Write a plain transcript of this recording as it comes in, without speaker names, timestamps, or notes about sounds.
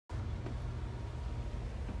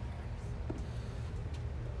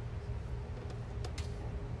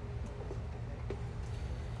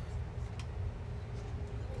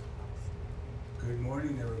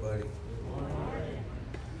morning, everybody. Amen.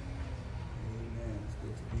 It's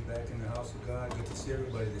good to be back in the house of God. Good to see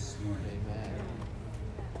everybody this morning. Amen.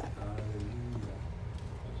 Hallelujah.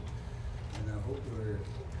 And I hope we're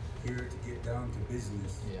here to get down to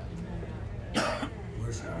business. Yeah.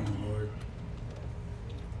 Worshiping the Lord.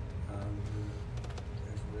 Hallelujah.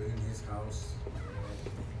 As we're in His house.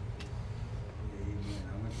 Amen.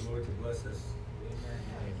 I want the Lord to bless us. Amen.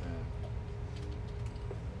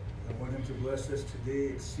 I want Him to bless us today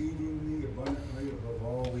exceedingly abundantly above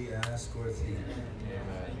all we ask or think.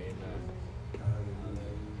 Amen.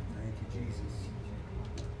 Hallelujah. Thank you, Jesus.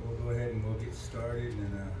 We'll go ahead and we'll get started.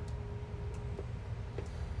 And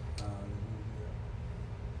hallelujah.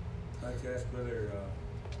 I'd like to ask Brother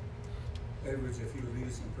Edwards if he would lead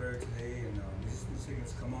us in prayer today, and musician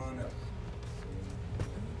singers, come on up.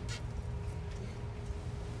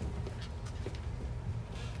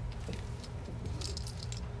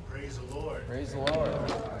 Praise the Lord. Praise the Lord. I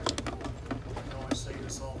know I say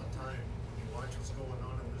this all the time. When you watch what's going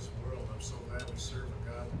on in this world, I'm so glad we serve a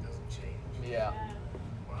God that doesn't change. Yeah.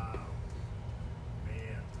 Wow.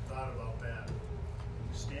 Man, thought about that.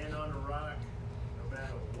 You stand on a rock, no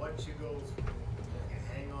matter what you go through, you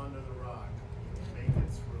hang on to the rock, you make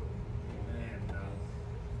it through. And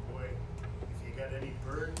boy, if you got any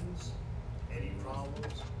burdens, any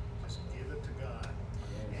problems, just give it to God.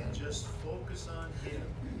 And just focus on Him.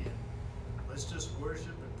 And let's just worship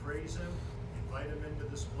and praise Him, invite Him into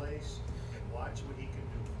this place, and watch what He can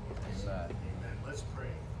do for us. Amen. Amen. Let's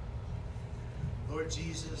pray. Lord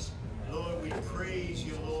Jesus, Lord, we praise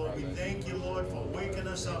you, Lord. We thank you, Lord, for waking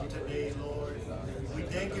us up today, Lord. We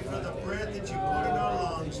thank you for the breath that you put in our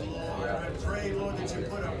lungs, Lord. I pray, Lord, that you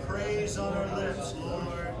put a praise on our lips,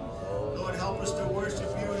 Lord. Lord, help us to worship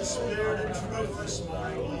you in spirit and truth this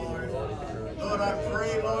morning, Lord. Lord, I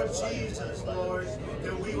pray, Lord Jesus, Lord,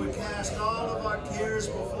 that we would cast all of our cares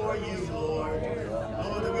before you, Lord.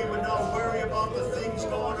 Lord, that we would not worry about the things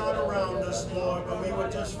going on around us, Lord, but we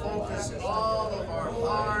would just focus all of our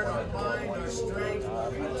heart, our mind, our strength,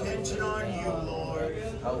 attention on you, Lord.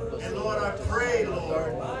 And Lord, I pray,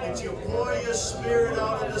 Lord, that you pour your spirit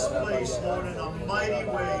out in this place, Lord, in a mighty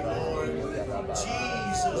way, Lord.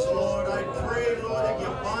 Jesus, Lord, I pray, Lord, that you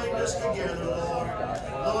bind us together, Lord.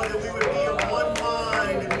 Lord, that we would be of one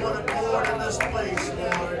mind and one accord in this place,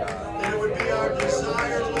 Lord. That it would be our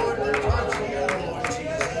desire, Lord, to touch you, Lord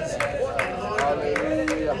Jesus. And Lord, to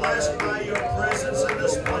be blessed by your presence in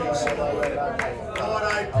this place, Lord. Lord,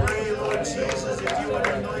 I pray, Lord Jesus, that you would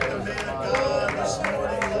anoint the man of God this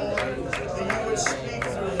morning, Lord. That you would speak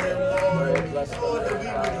through him, Lord. Lord, that we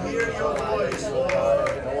would hear your voice, Lord.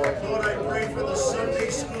 Lord, I pray for the Sunday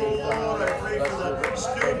school, Lord. I pray for the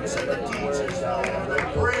students and the teachers, Lord.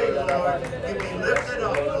 I pray, Lord, you be lifted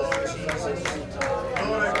up, Lord Jesus.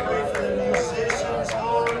 Lord, I pray for the musicians,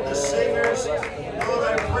 Lord, the singers. Lord,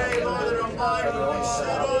 I pray, Lord, that our mind will be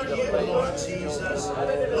set on you, Lord Jesus.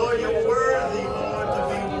 Lord, you're worthy, Lord, to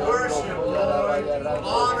be worshipped, Lord,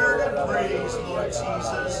 honored and praised, Lord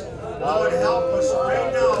Jesus. Lord, help us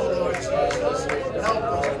right now, Lord Jesus. Help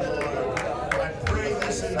us, Lord. I pray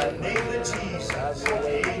this in the name of Jesus.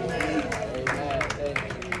 Amen. Amen. Thank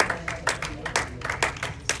you.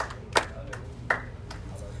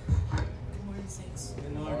 Good morning, saints.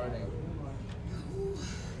 Good morning.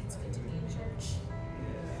 It's good to be in church.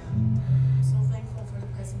 I'm so thankful for the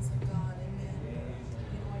presence of God. Amen.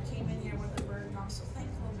 I came in here with a burden. I'm so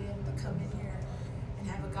thankful to be able to come in here and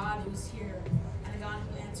have a God who's here and a God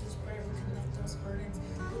who answers prayer, who can lift those burdens,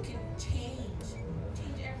 who can change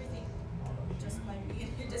everything just by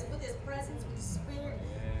being here, just with His presence, with His Spirit.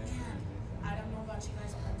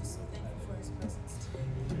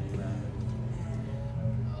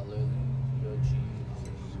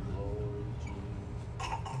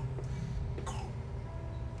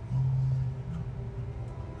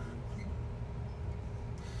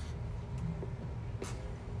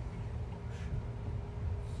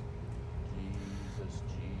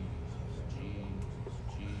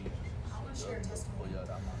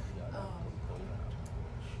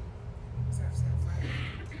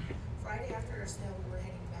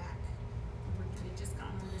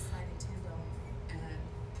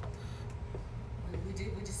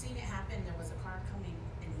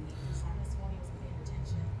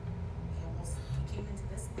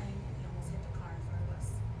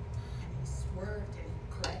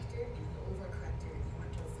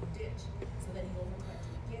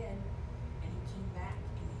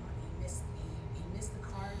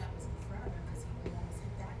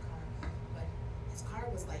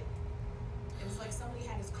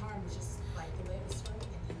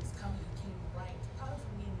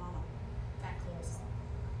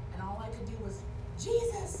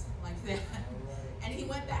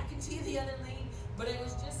 to you the other lane. But it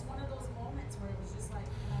was just one of those moments where it was just like,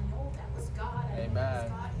 and I know that was God. I know that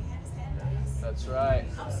was God. He had his hand on us. That's right.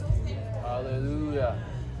 I'm so thankful. Hallelujah.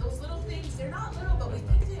 Those little things, they're not little, but we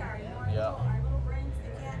think they are. You know, our little brains,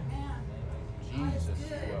 they can't, man. Jesus,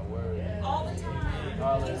 you are worthy. All the time.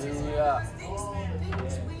 Hallelujah. Things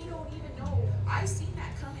we don't even know. I've seen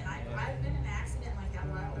that coming. I've been in an accident like that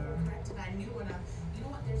where I overcorrected. I knew when you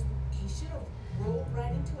know what, he should have rolled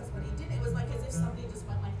right into us, but he didn't. It was like as if somebody just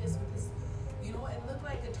went like this with this, you know, it looked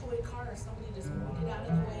like a toy car or somebody just moved it out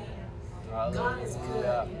of the way. And God is good.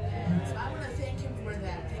 So I want to thank him for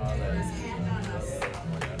that. Thank him for his hand on us.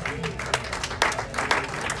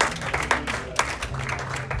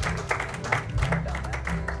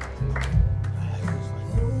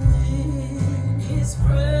 His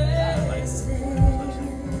presence,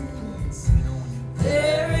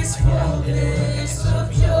 there is fullness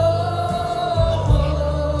of joy,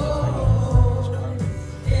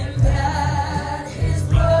 and that His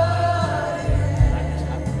blood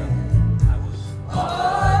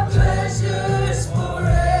are pleasures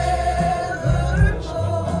forevermore.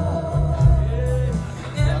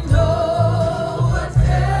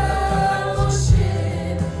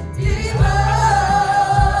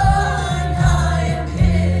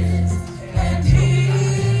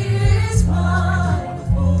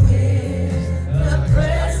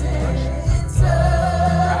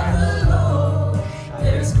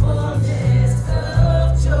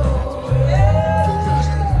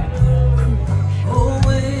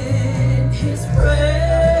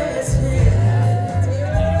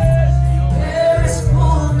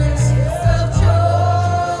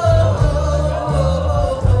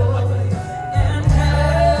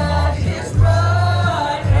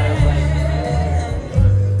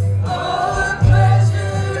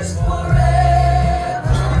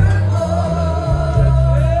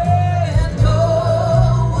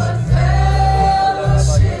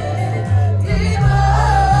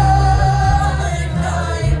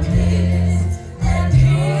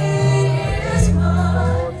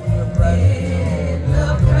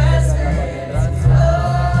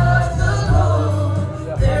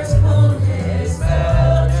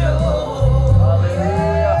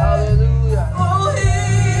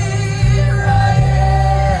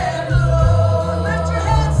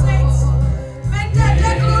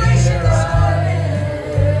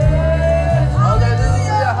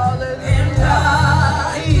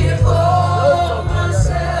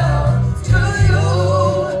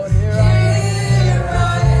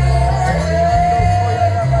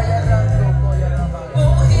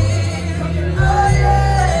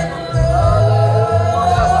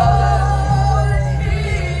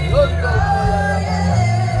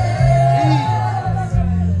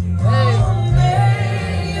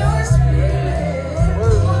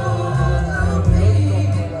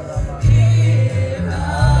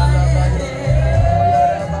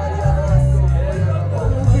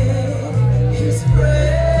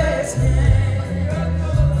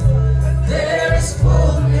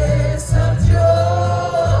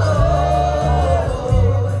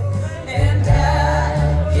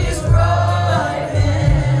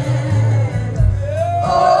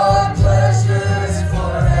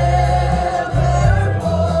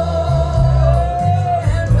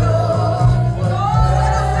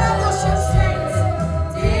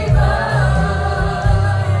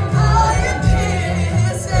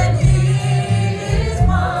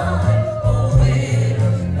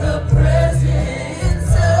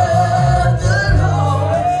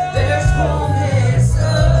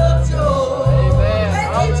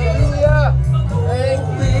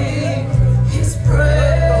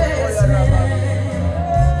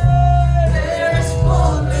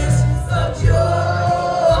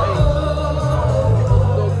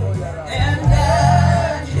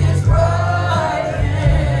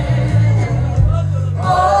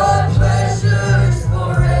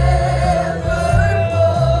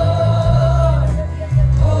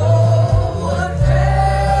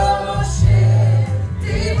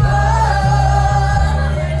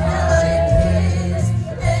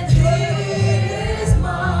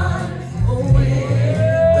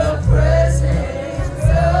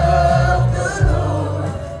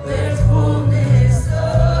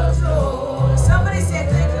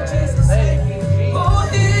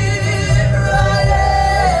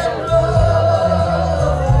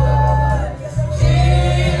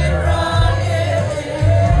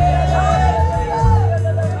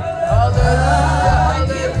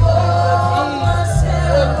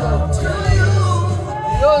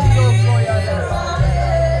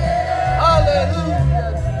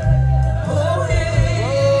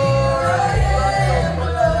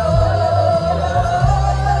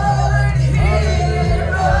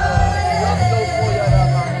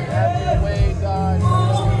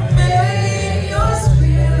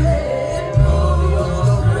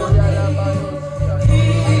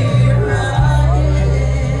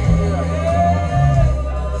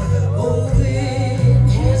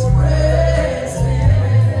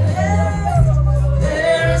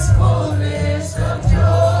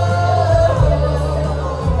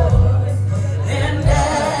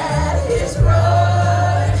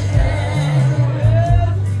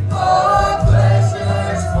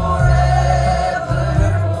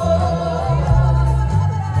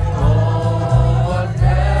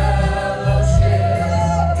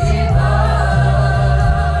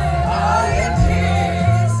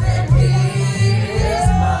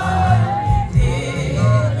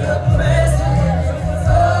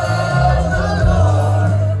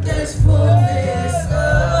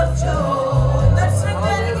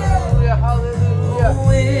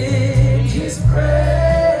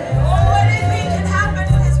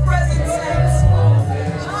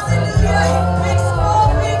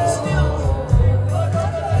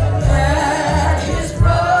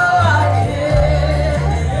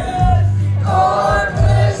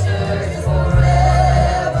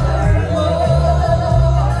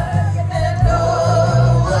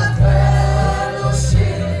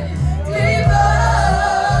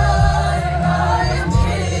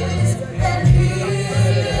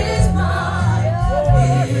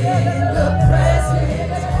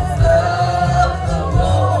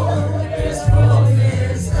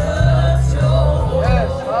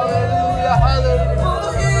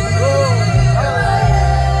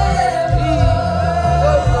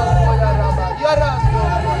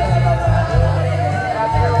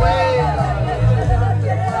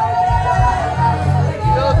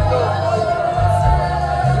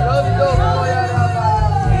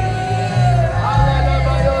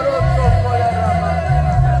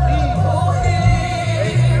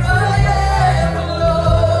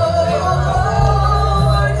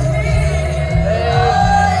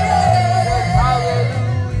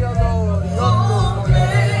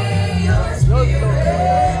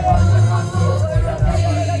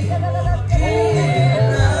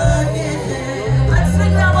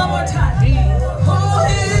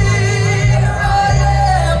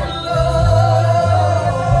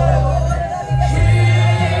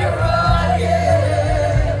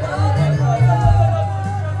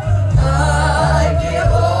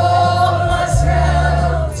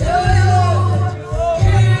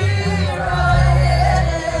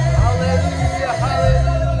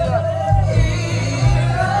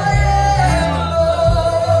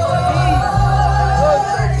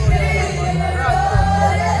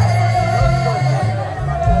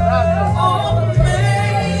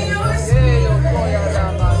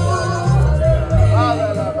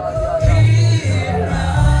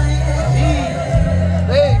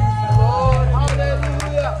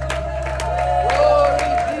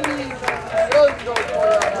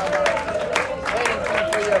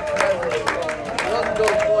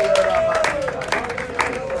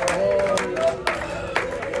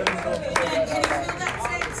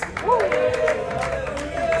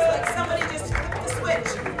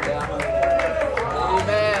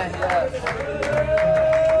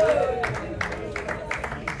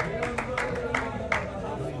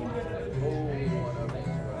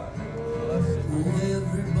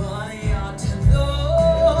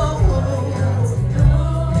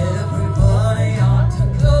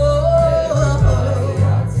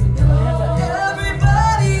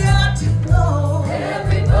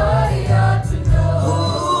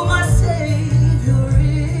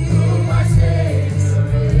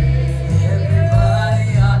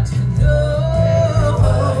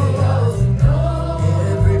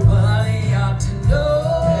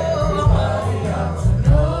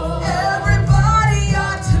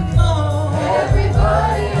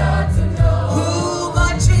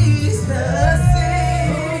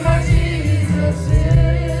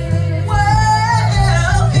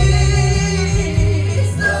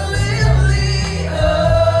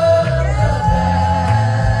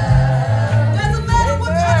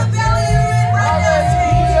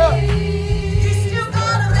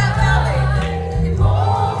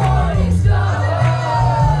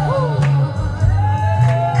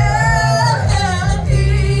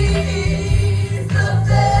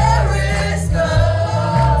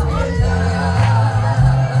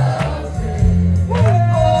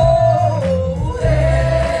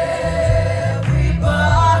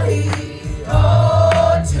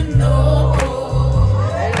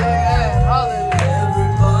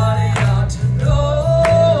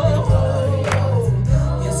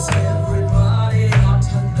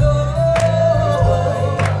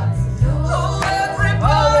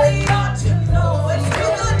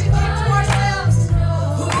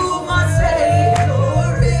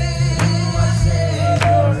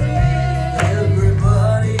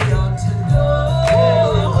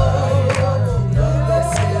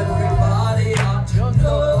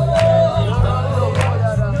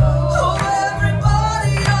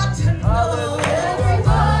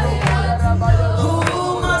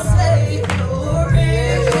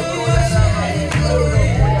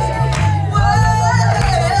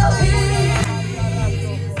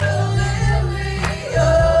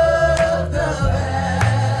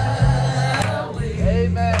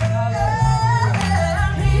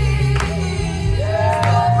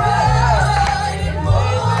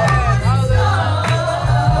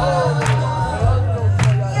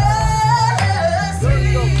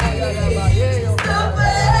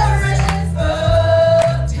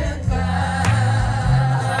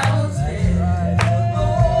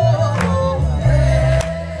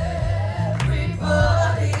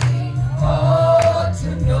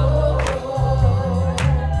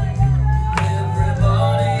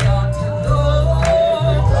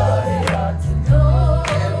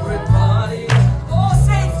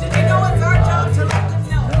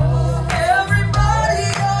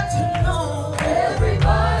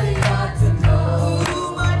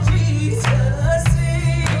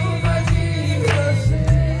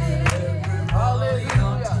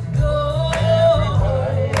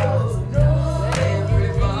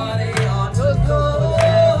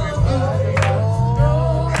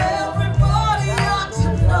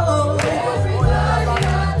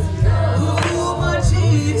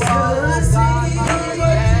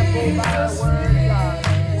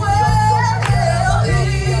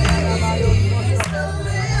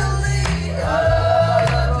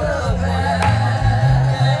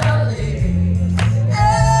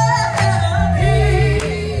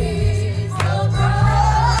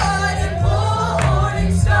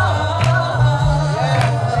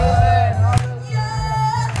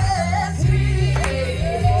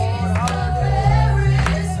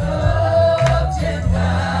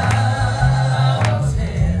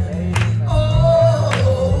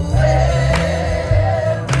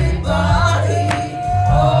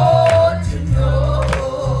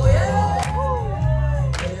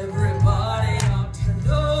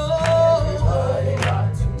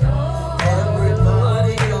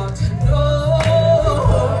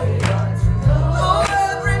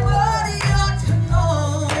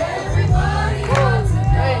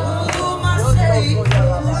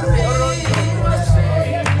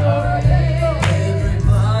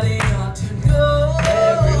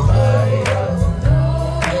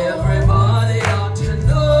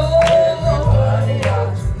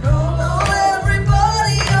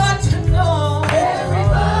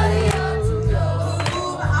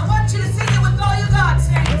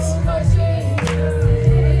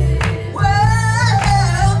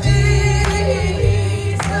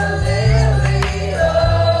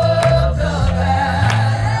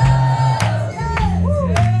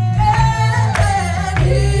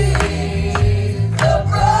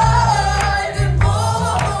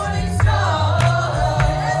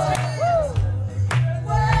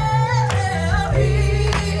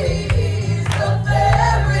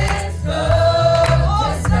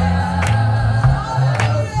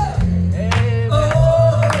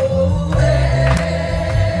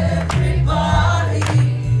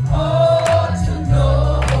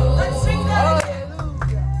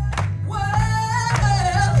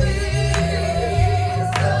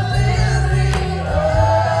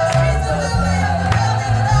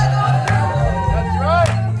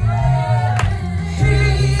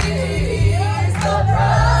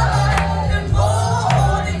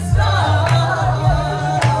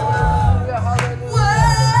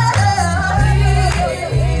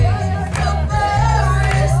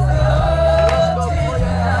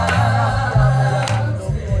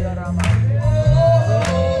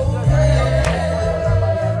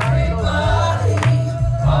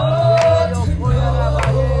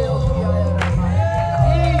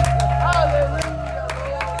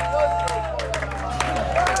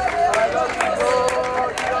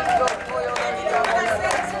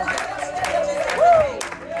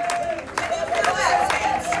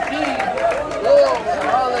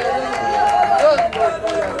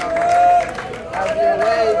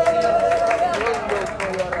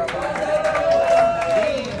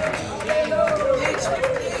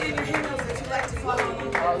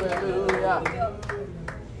 Hallelujah.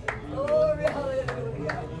 Glory,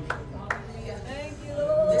 hallelujah. Thank you,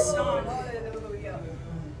 Lord. This song, Hallelujah.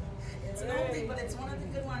 it's an oldie, but it's one of the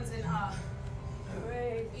good ones. And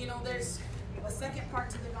Praise. you know, there's a second part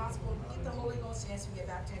to the gospel. We get the Holy Ghost as we get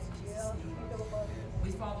baptized in Jesus' name. We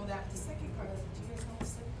follow that. The second part of it, do you guys know what the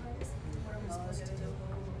second part is? What are we supposed to do?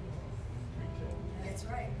 That's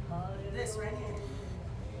right. This right here.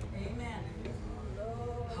 Amen.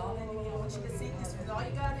 Hallelujah. I want you to sing this with all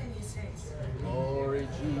you got in you, saints. Glory,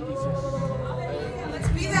 Jesus. Hallelujah. Let's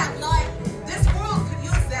be that light. This world could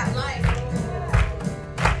use that light.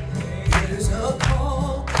 There's a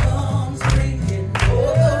call comes ringing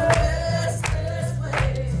for the restless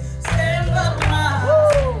ways. Stand by my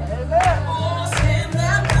Amen. oh, stand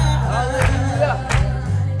by my Hallelujah.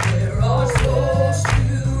 There are souls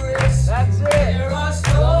to rest. That's it. There are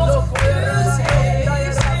souls to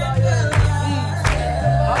save. Stand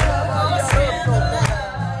by my stand by my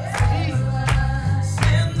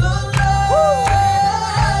stand the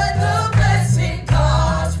Lord.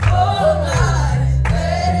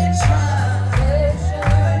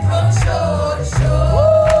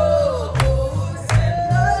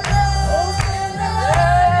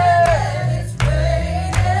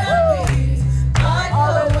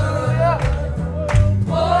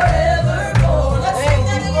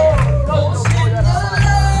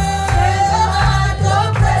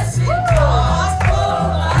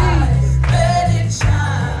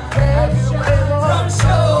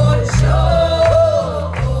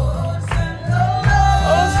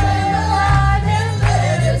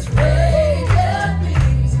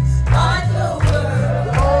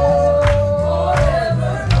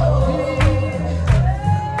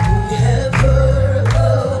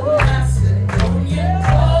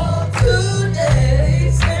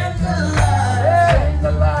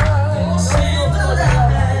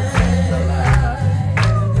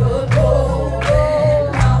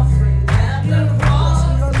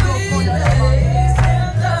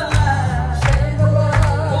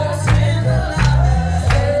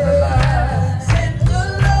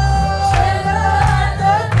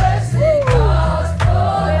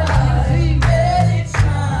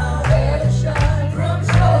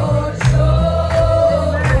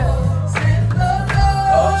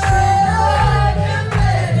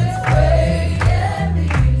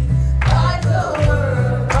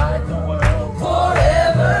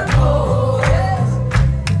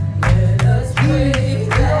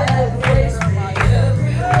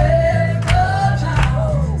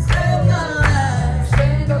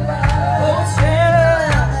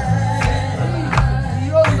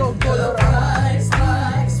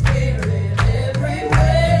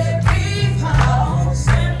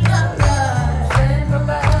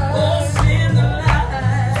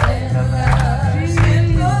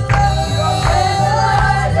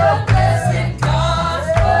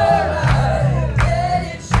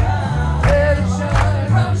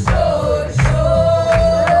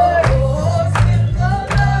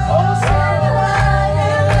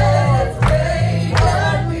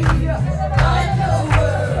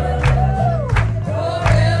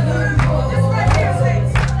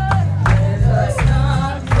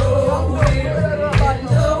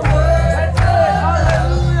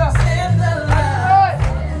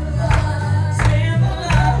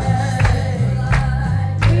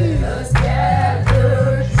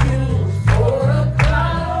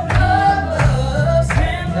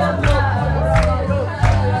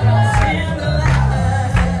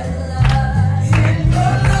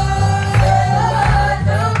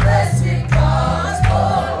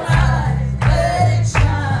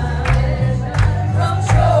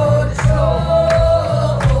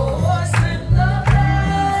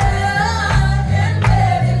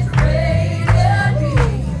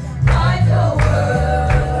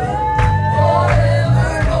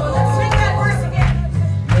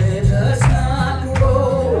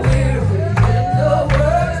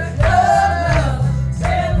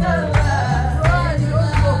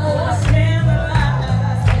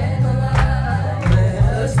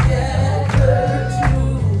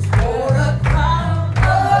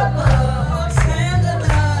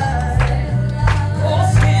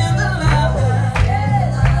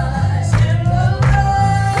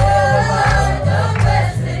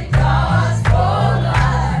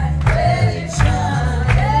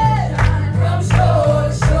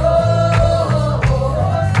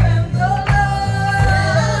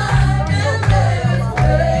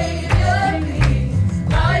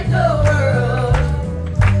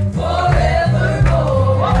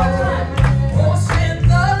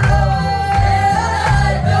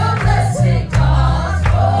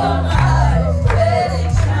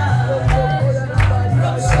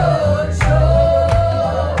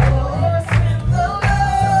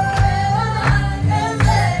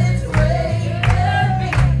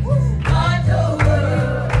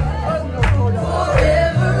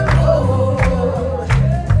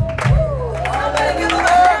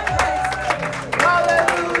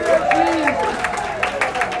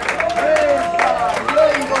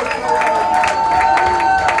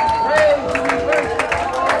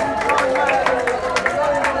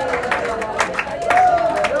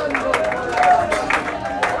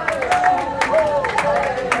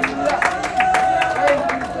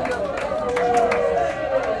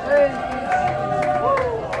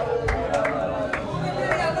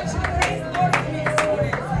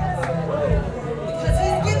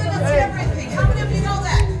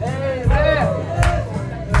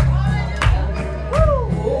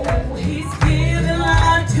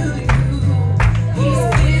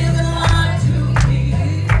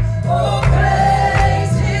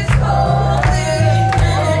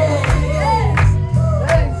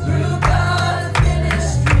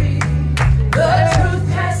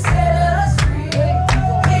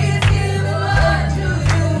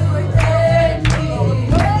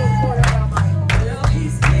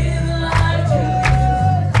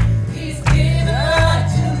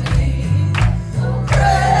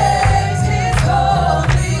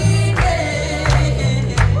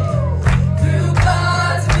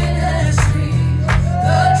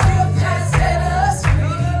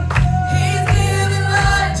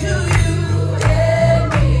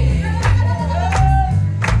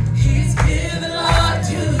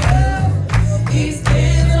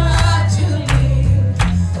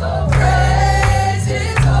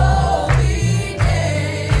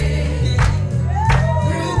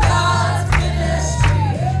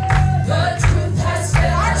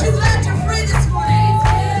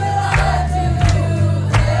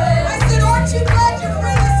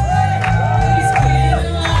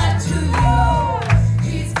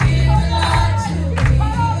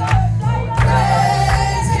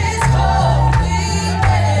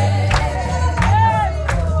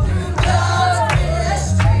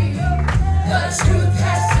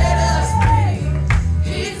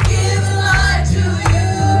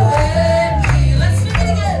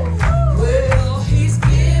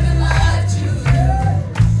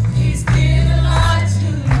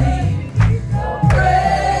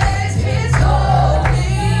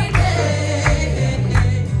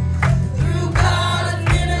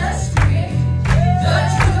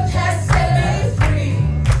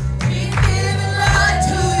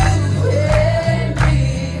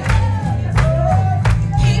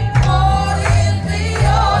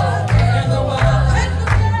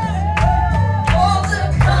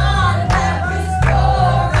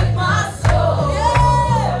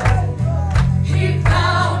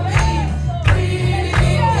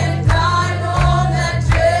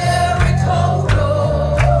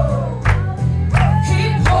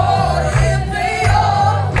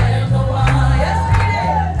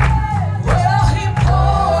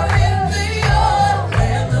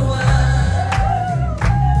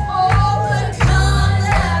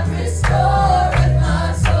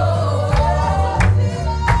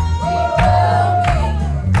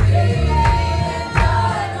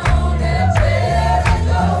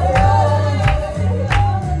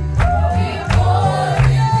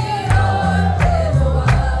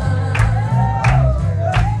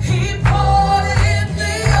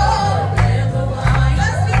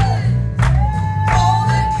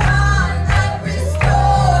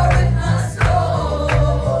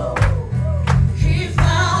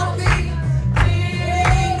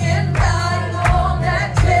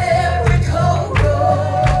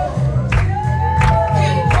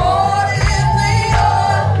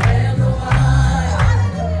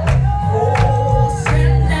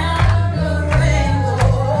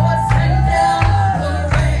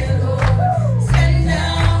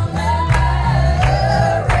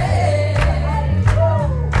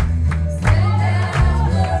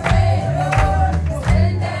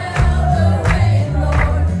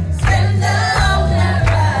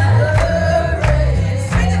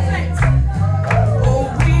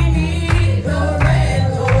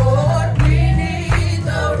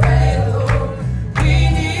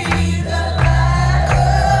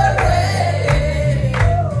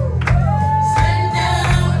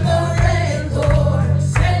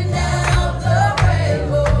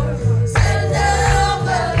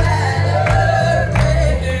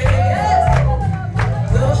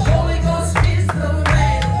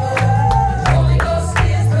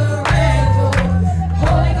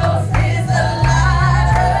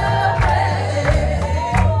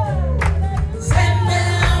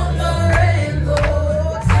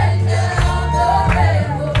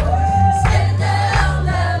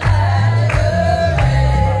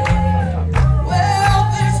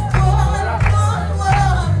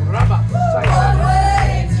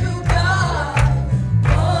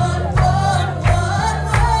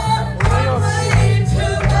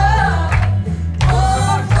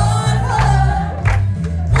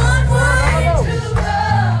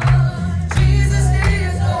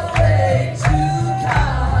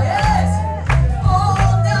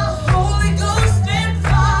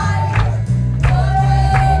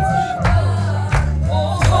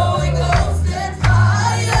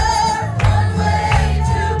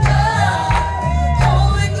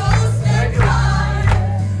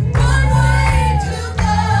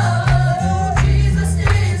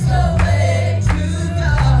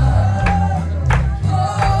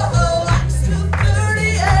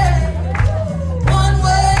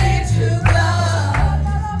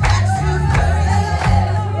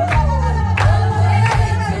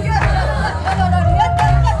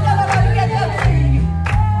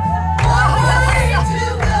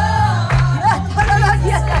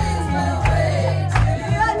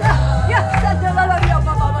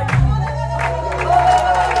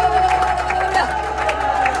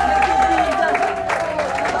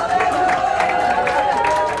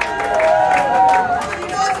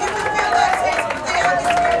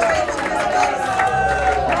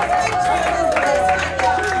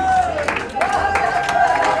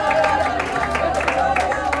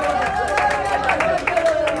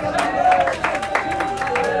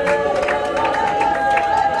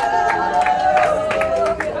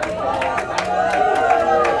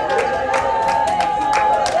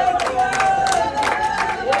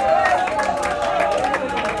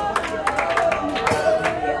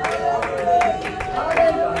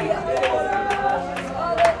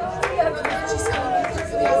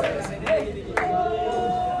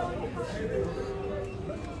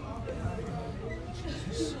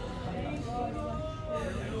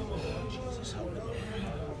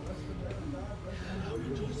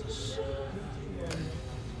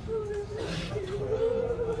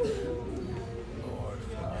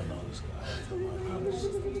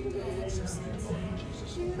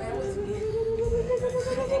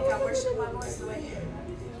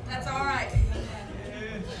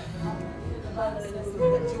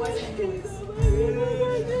 Joyce and Louis.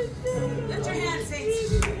 Lift your hands,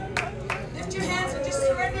 saints. Lift your hands and just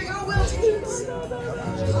surrender your will to Jesus.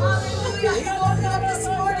 Hallelujah. He woke you up this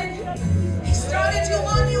morning. He started you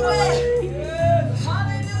on your way.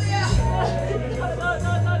 Hallelujah.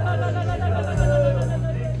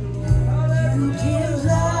 You give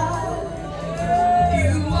love.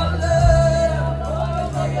 You are love.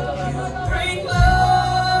 You bring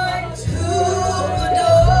light to the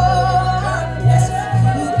darkness.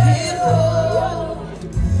 You give hope.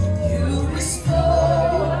 You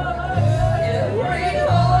restore every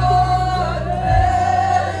heart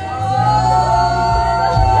and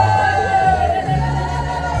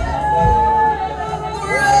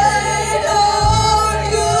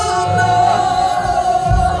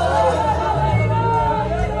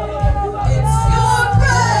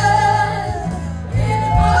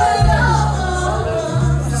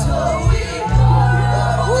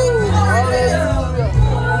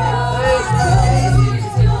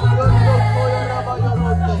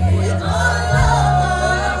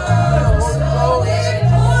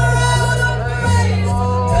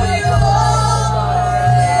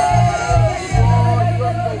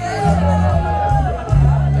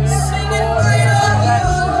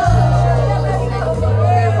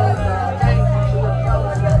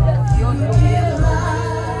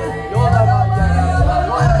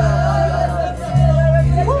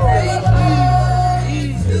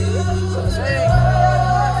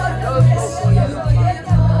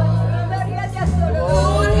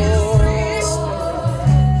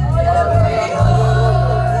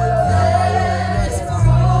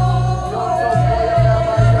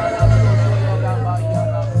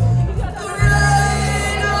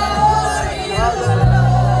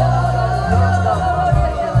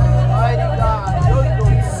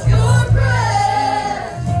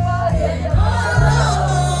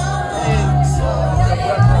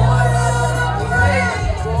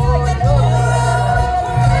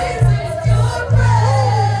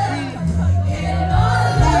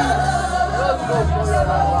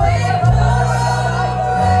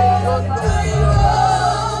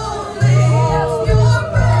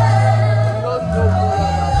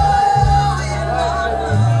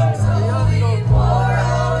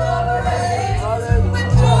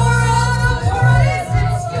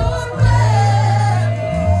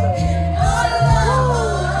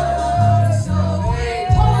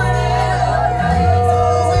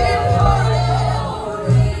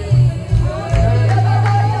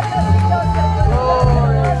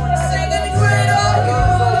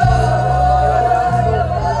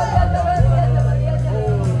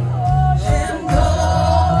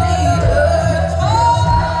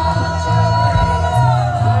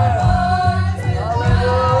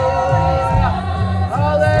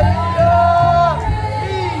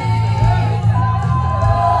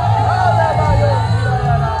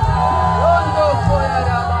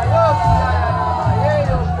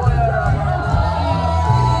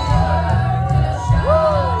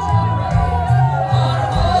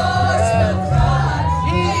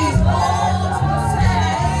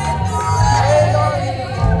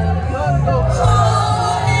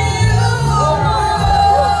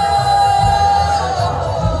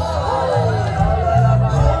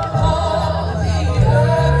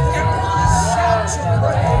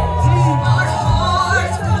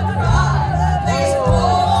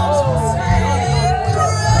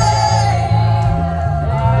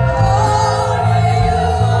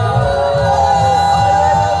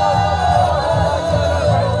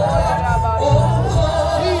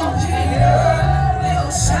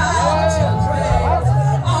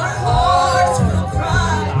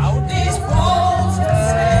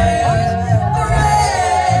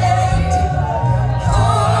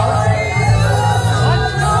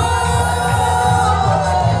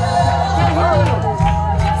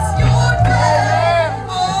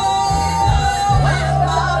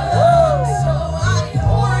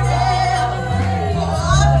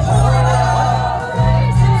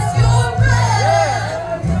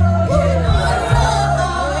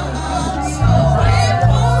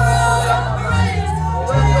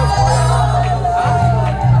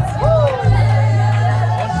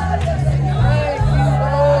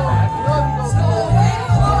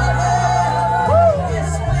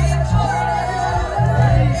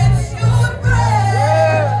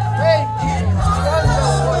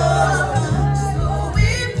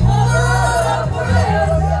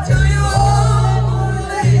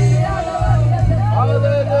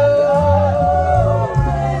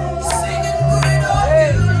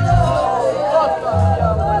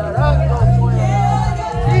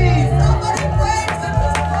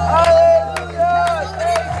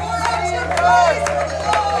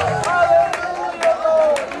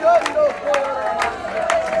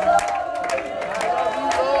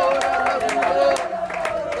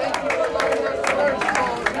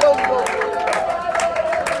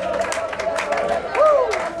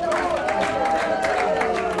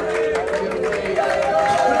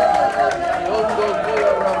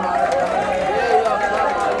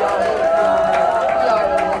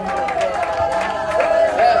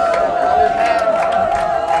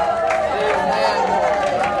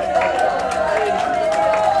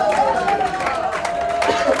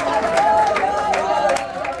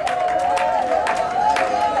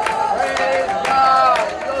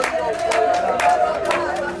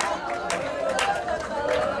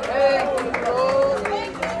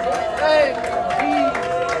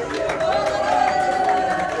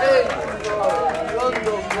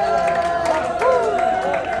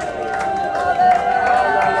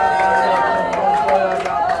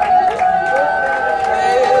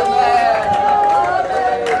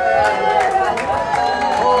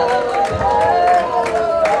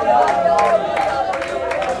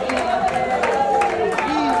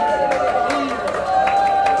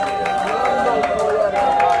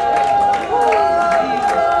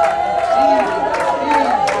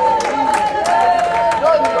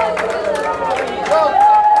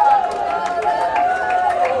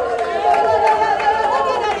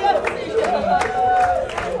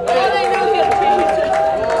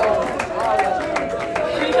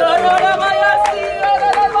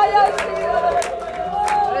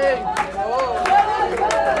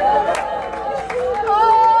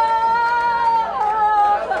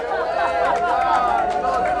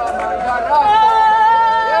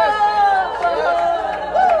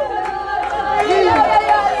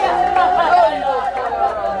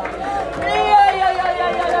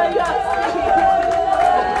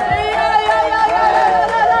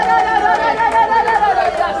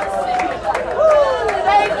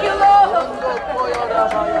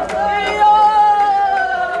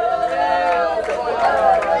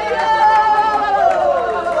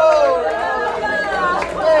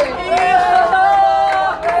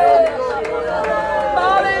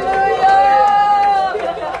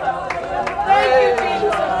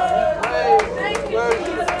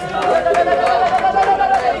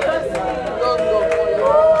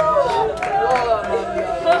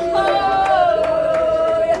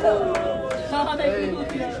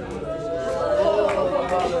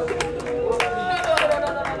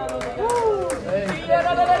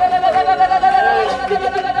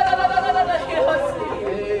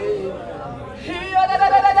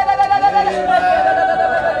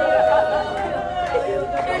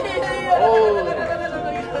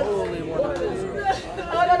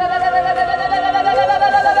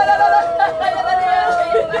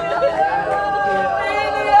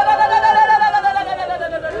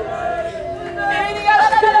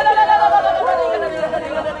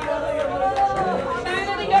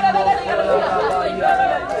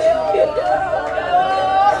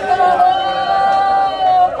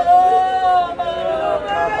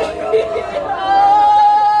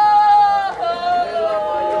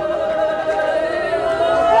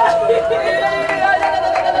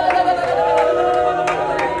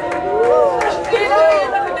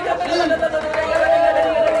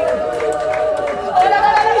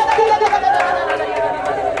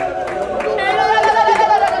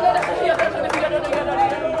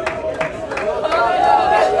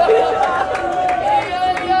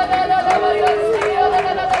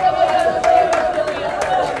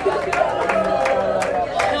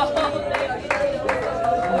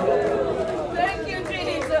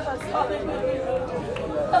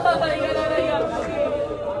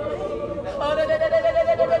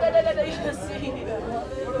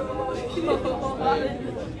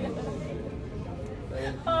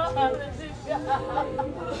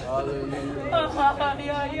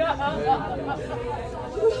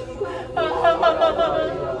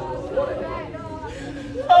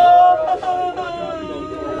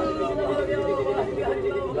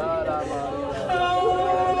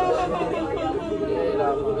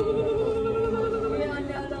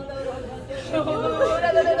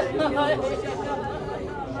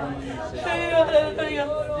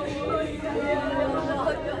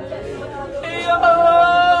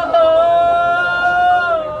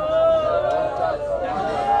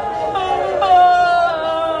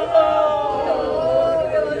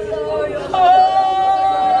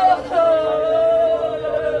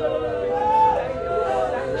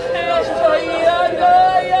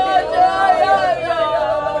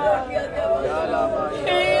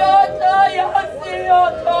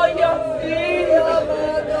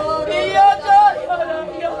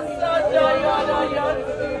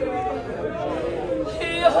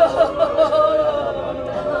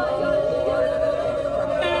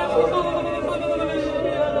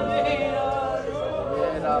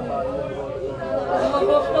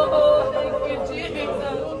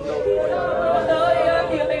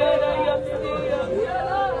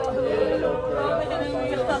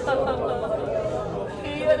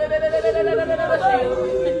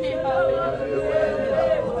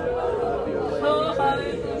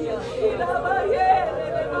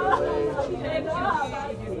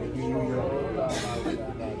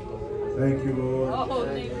Thank you, Lord.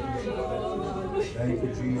 Thank you,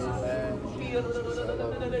 Jesus.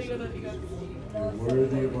 You're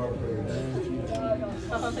worthy of our praise.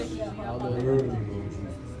 Worthy, Lord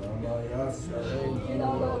Jesus.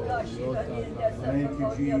 Thank you,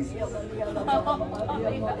 Jesus.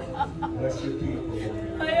 Bless your people, Lord.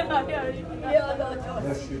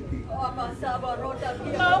 Bless your people.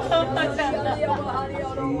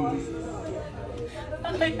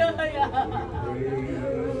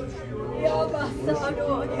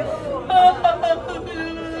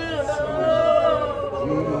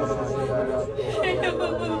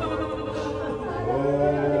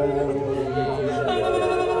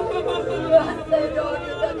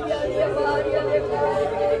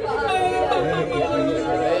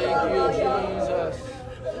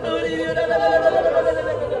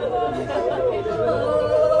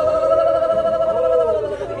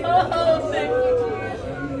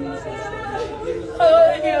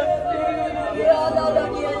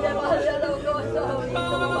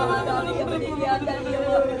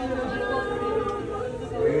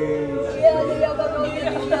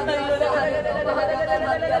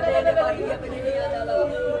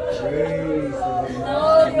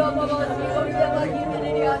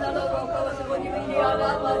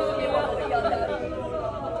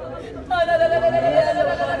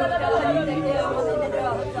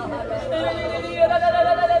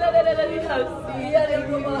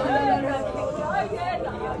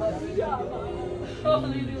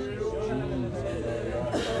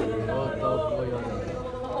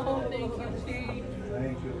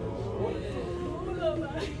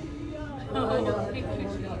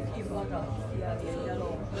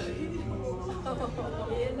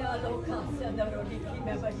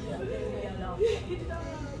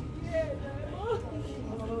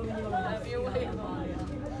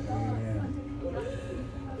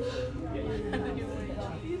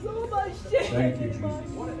 Thank you,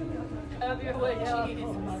 Jesus. Have your way,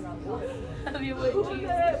 Jesus. Have your way,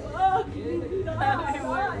 Jesus. Have your way.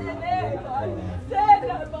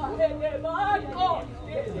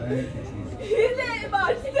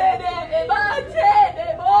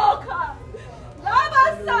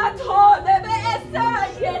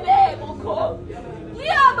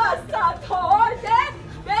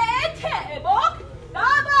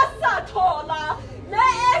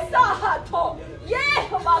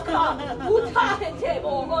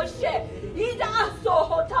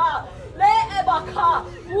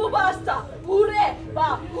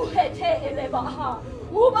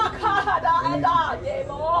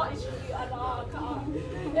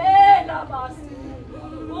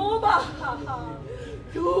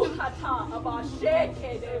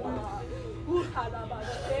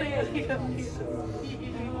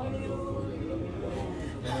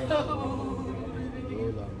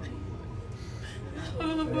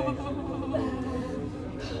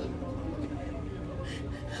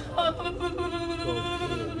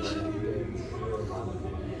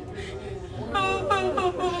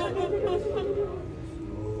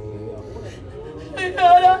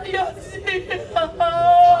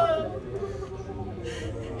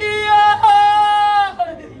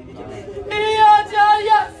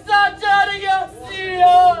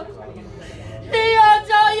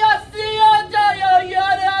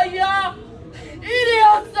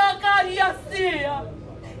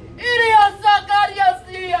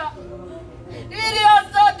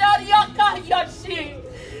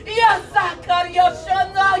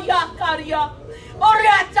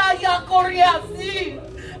 Koryasi.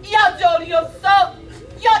 Yajorioso.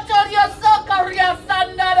 Yajorioso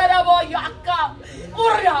Koryasanaraboyaka.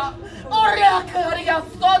 Urya. Urya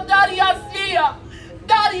Karyaso Dariasia.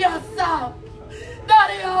 Dariasa.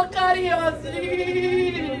 Daria Karyasi.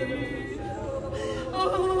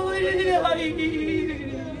 Oh,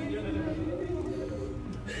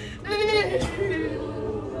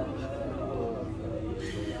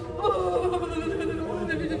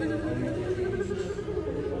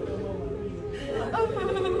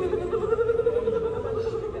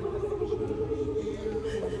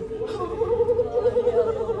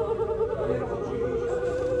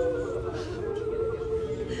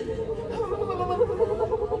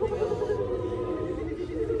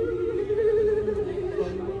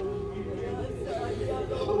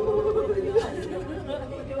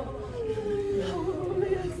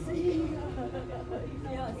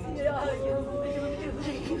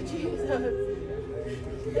 Thank you, Jesus.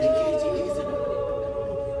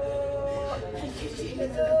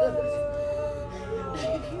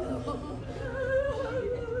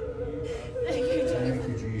 Thank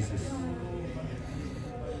you, Jesus.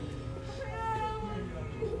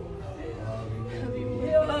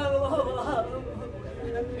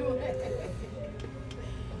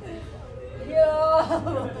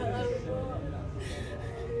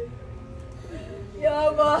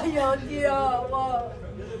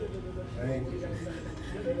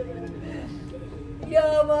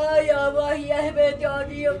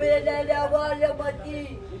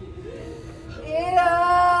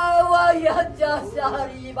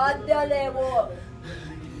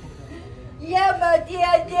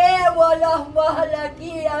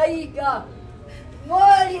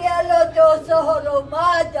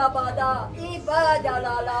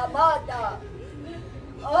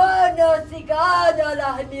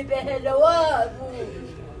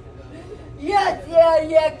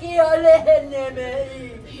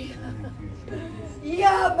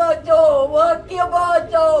 Yamato,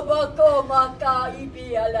 Wakimato, Bakomaka,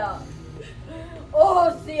 Ibiala.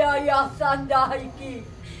 Osia Yasandaiki.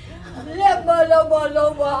 Lema Loma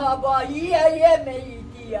Loma Haba, Yeme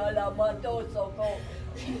Idiala Matosoko.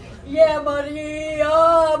 Yamaria,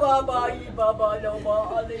 Baba, Baba Loma,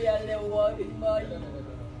 Alialewa, Mai.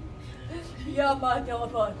 Yamato,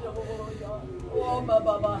 O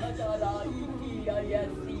Baba, Hadala, Iki,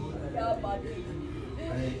 Ayasi, Yamati.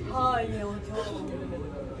 Hi, Yoto.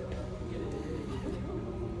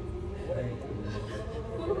 Thank you.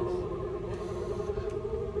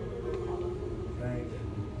 Thank you.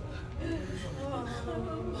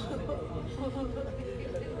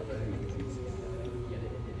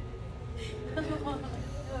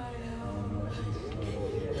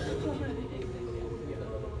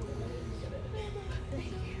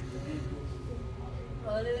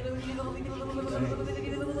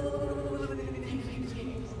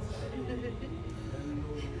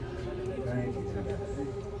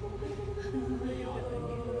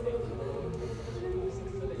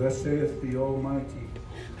 Thus saith the Almighty,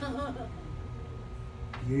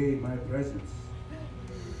 yea, my presence,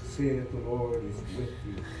 saith the Lord, is with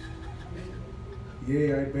you.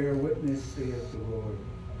 Yea, I bear witness, saith the Lord,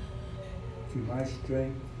 to my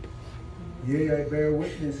strength. Yea, I bear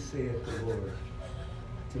witness, saith the Lord,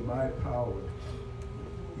 to my power.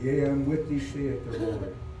 Yea, I am with thee, saith the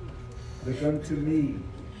Lord. Look unto me.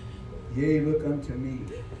 Yea, look unto me.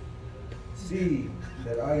 See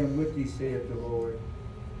that I am with thee, saith the Lord.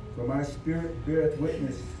 For my spirit beareth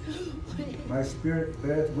witness. My spirit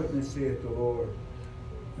beareth witness, saith the Lord.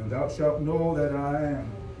 And thou shalt know that I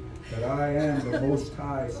am the Most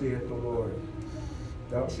High, saith the Lord.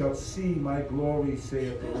 Thou shalt see my glory,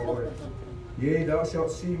 saith the Lord. Yea, thou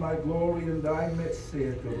shalt see my glory in thy midst,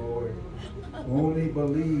 saith the Lord. Only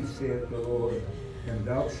believe, saith the Lord, and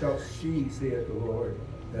thou shalt see, saith the Lord,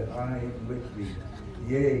 that I am with thee.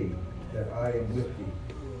 Yea, that I am with thee.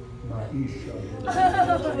 Maisha.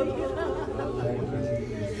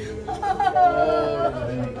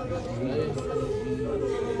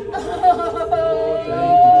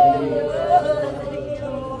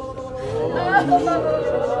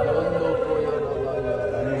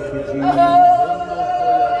 Thank you, Jesus.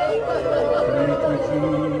 Thank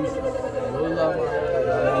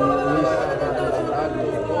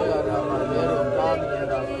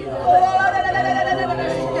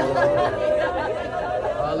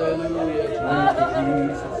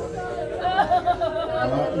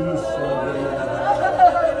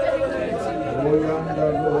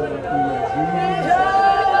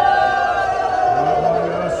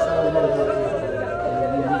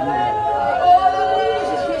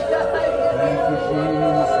you,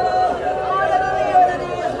 Jesus.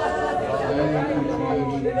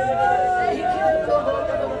 Thank you, Jesus.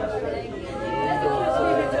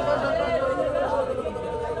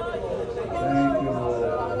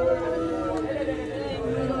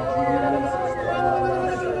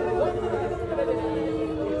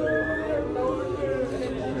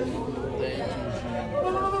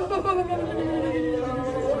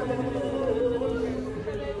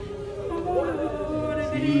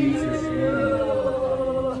 Jesus'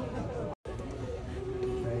 name.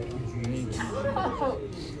 Thank you, Jesus.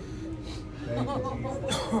 Thank you, Jesus.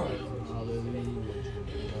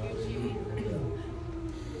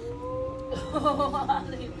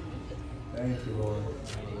 Thank you, Lord.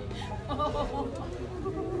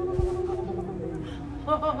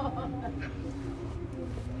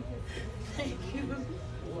 Thank you.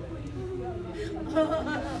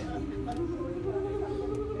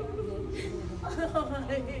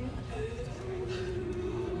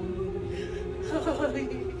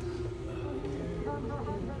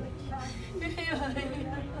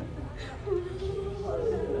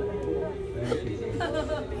 Thank you, Jesus.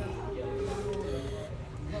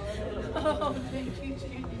 Oh, thank you,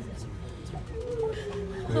 Jesus.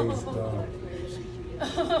 Praise God.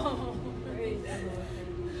 Oh, praise the Lord.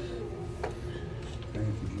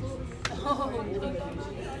 Thank you, Jesus. Oh, thank you,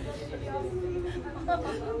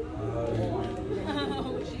 Hallelujah.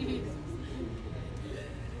 oh, Jesus.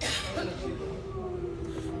 Thank you, Lord.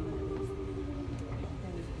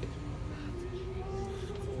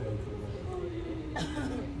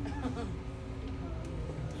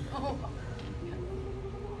 Oh,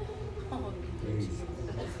 oh, Praise.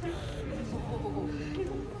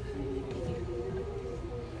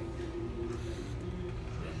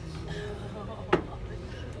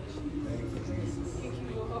 Thank you, Jesus. thank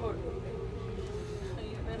you, Lord.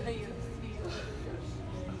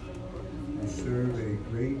 I serve a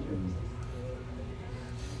great and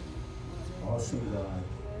awesome God,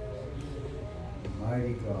 a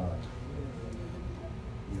mighty God,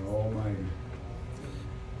 the Almighty.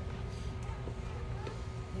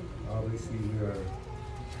 Obviously, we are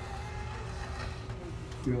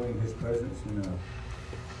feeling His presence in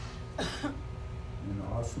an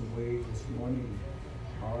awesome way this morning,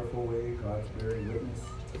 powerful way. God's bearing witness.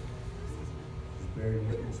 He's bearing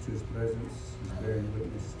witness to His presence. He's bearing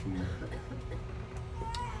witness to,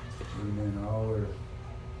 amen, our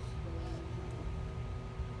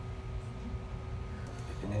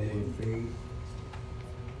faith.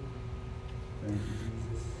 Thank you,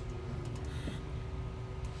 Jesus.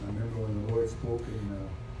 I remember when the Lord spoke in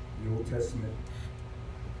the Old Testament,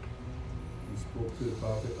 He spoke to the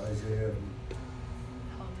prophet Isaiah and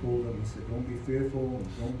told him, He said, don't be fearful and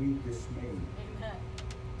don't be dismayed. Amen.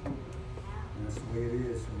 And that's the way it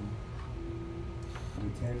is. And we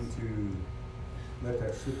tend to let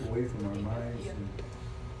that slip away from our minds,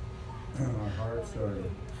 and our hearts are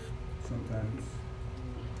sometimes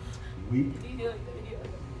weak as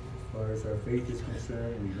far as our faith is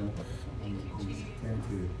concerned. We tend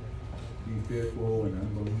to be fearful and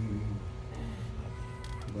unbelieving.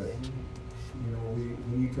 But you know, we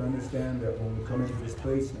need to understand that when we come into this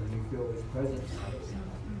place and we feel His presence,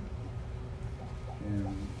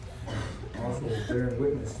 and also bearing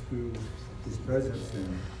witness through His presence,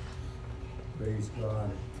 and praise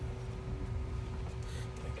God,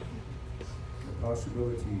 the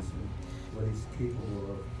possibilities and what He's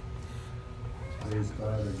capable of, praise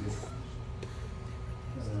God, are just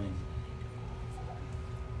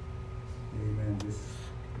amen, just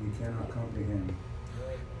we cannot comprehend.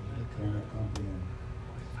 We cannot comprehend.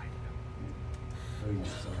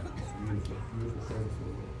 Praise God. It's beautiful, beautiful presence of the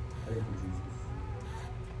Lord. Thank you, Jesus.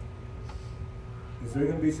 Is there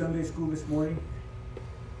going to be Sunday school this morning?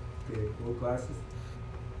 Okay, full classes?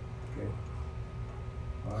 Okay.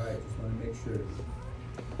 All right, just want to make sure.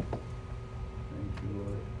 Thank you,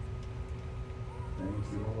 Lord. Thank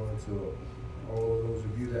you, Lord. So, all of those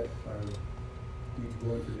of you that need to go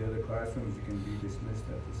into the other classrooms, you can be dismissed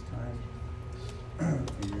at this time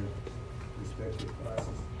to your respective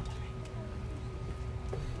classes.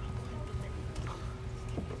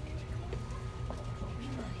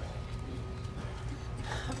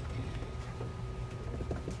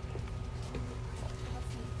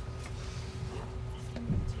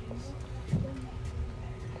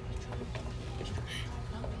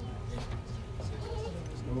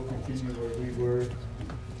 We'll continue where we were.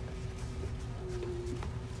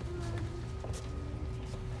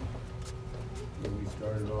 Where we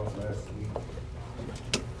started off last week.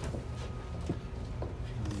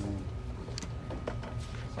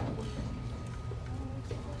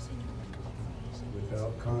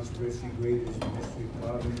 Without controversy, great is the mystery of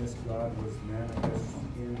godliness. God was manifest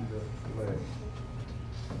in the flesh,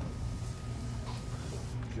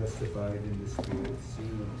 justified in the spirit,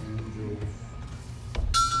 seen of angels,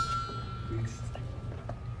 preached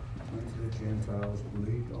unto the Gentiles,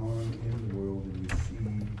 believed on in the world, and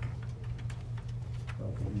received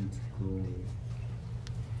up into glory.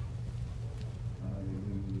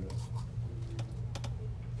 Hallelujah.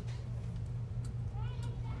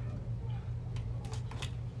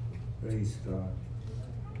 Praise God.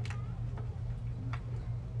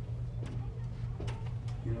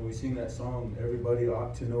 You know, we sing that song, everybody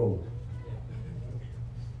ought to know.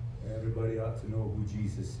 Everybody ought to know who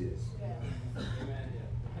Jesus is.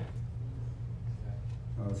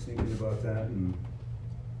 I was thinking about that, and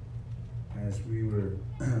as we were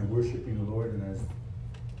worshiping the Lord, and as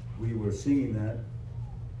we were singing that,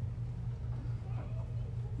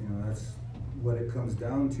 you know, that's what it comes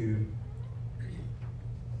down to,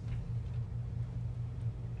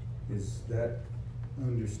 is that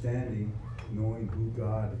understanding, knowing who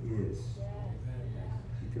God is.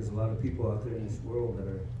 Because a lot of people out there in this world that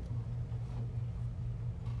are,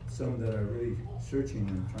 some that are really searching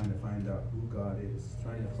and trying to find out who God is,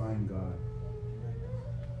 trying to find God.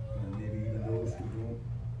 And maybe even those who don't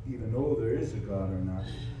even know there is a God or not.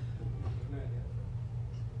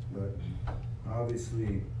 But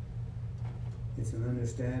obviously, it's an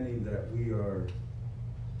understanding that we are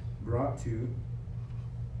brought to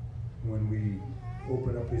when we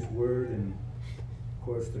open up His Word, and of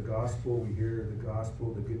course the gospel, we hear the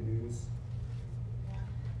gospel, the good news.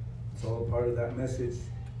 It's all part of that message,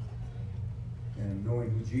 and knowing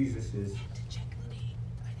who Jesus is.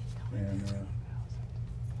 And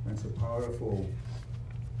that's a powerful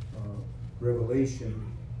revelation,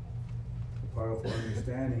 a powerful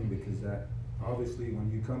understanding, because that obviously when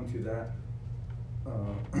you come to that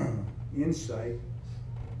insight,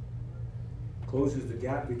 closes the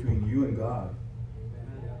gap between you and God.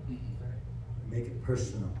 Make it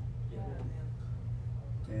personal.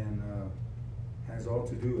 And has all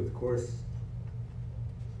to do with, of course,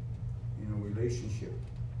 you know, relationship.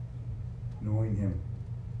 Knowing Him.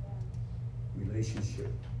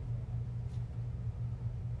 Relationship.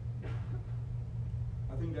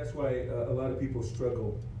 I think that's why a lot of people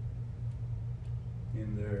struggle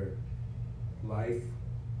in their life.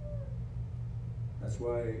 That's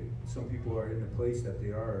why some people are in the place that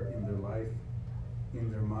they are in their life,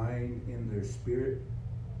 in their mind, in their spirit,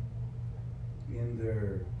 in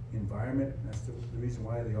their environment. That's the reason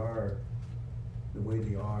why they are the way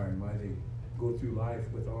they are, and why they go through life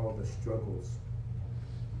with all the struggles,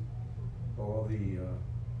 all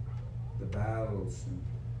the battles and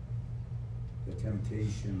the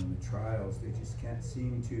temptation and the trials. They just can't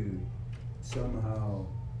seem to somehow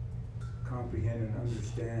comprehend and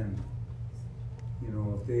understand. You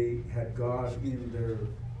know, if they had God in their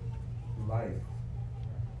life,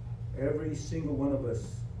 every single one of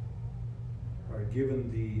us are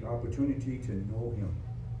given the opportunity to know Him.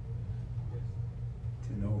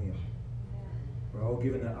 To know Him. We're all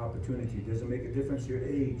given that opportunity. It doesn't make a difference your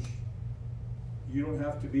age. You don't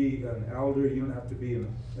have to be an elder. You don't have to be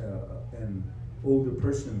an older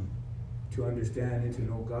person to understand and to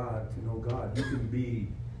know God. To know God, you can be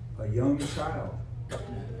a young child.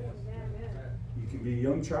 You can be a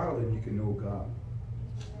young child and you can know God.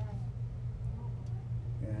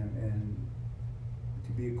 And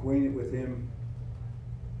to be acquainted with Him,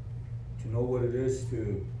 to know what it is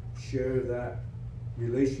to share that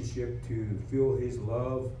relationship, to feel His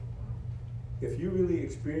love. If you really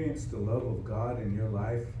experience the love of God in your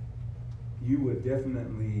life, you would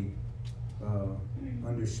definitely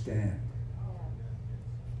understand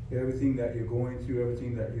everything that you're going through,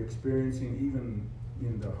 everything that you're experiencing, even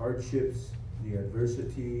in the hardships, the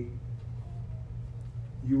adversity.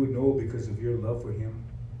 You would know because of your love for Him.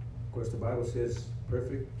 Of course, the Bible says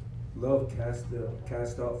perfect love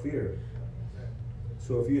casts out fear.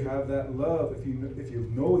 So if you have that love, if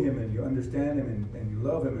you know Him and you understand Him and you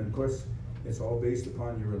love Him, and of course it's all based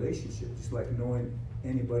upon your relationship, just like knowing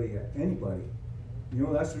anybody. You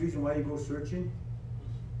know, that's the reason why you go searching.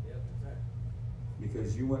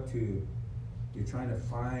 Because you're trying to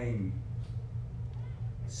find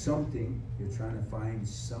something, you're trying to find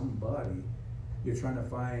somebody, you're trying to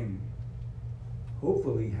find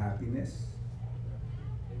hopefully happiness,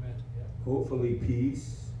 hopefully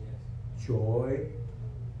peace, joy.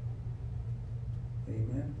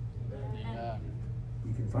 Amen.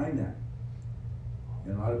 You can find that.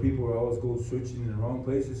 And a lot of people are always go searching in the wrong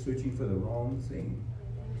places, searching for the wrong thing.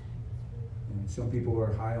 And some people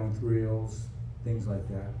are high on thrills, things like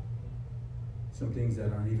that. Some things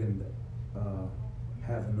that aren't even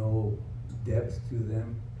have no depth to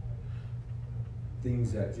them.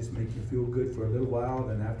 Things that just make you feel good for a little while,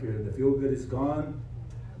 then after the feel good is gone,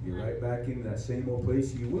 you're right back in that same old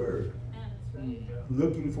place you were.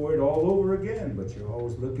 Looking for it all over again, but you're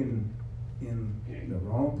always looking in the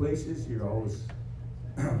wrong places. You're always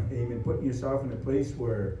amen, putting yourself in a place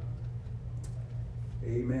where,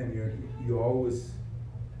 amen, you always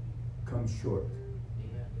come short.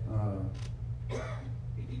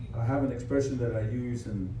 I have an expression that I use,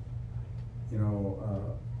 and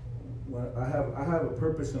Well, I have a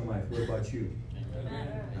purpose in life. What about you?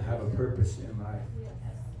 I have a purpose in life.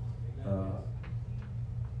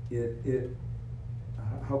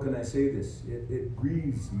 How can I say this? It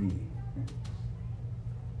grieves me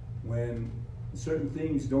when certain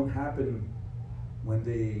things don't happen when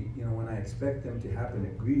when I expect them to happen.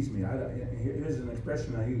 It grieves me. Here's an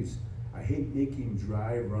expression I use. I hate making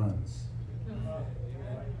dry runs.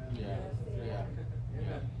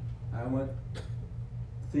 I want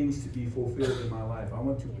things to be fulfilled in my life. I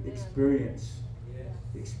want to experience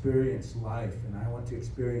life, and I want to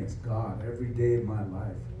experience God every day of my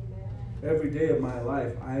life. Every day of my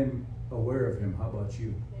life, I'm aware of Him. How about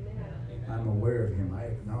you? I'm aware of Him. I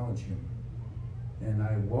acknowledge Him. And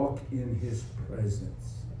I walk in His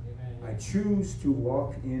presence. I choose to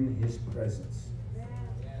walk in His presence.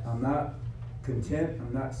 I'm not content.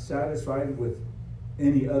 I'm not satisfied with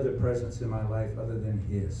any other presence in my life other than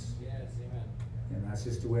His. And that's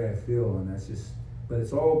just the way I feel. And but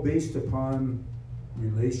it's all based upon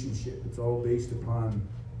relationship. It's all based upon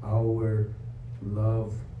our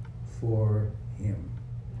love for Him.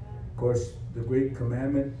 Of course, the great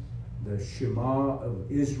commandment, the Shema of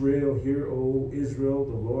Israel, hear, O Israel,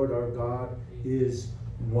 the Lord our God is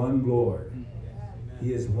one Lord.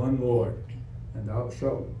 He is one Lord. And thou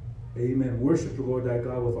shalt, amen, worship the Lord thy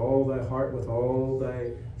God with all thy heart, with all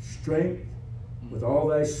thy strength, with all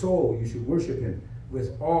thy soul. You should worship Him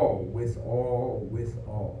with all.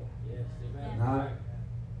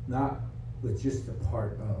 Not with just a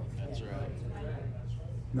part of. That's right.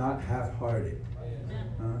 Not half-hearted.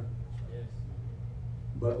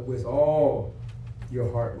 But with all your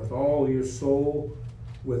heart, with all your soul,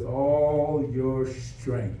 with all your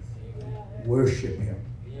strength. Worship Him.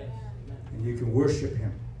 And you can worship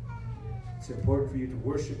Him. It's important for you to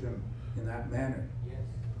worship Him in that manner.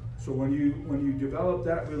 So when you develop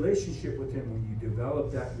that relationship with Him,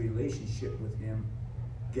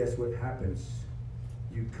 guess what happens?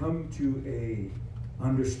 You come to a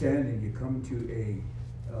understanding. You come to a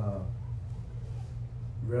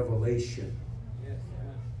revelation.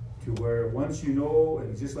 To where once you know,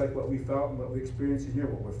 and just like what we felt and what we experienced in here,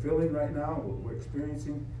 what we're feeling right now, what we're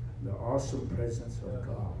experiencing, the awesome presence of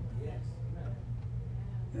God.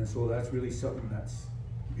 And so that's really something that's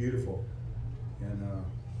beautiful. And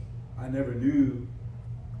I never knew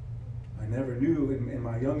in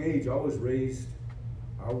my young age. I was raised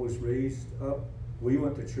up. We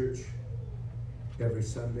went to church every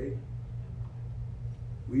Sunday.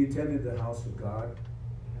 We attended the house of God.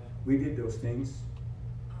 We did those things.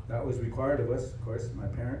 That was required of us, of course. My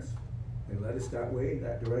parents, they led us that way,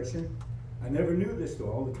 that direction. I never knew this though.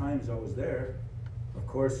 All the times I was there, of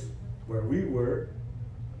course, where we were,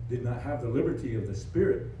 did not have the liberty of the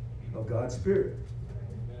Spirit, of God's Spirit.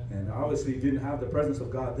 And obviously didn't have the presence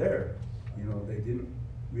of God there. They didn't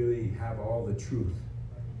really have all the truth.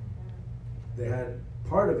 They had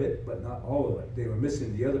part of it, but not all of it. They were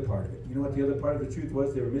missing the other part of it. You know what the other part of the truth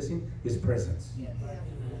was they were missing? His presence.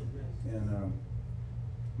 And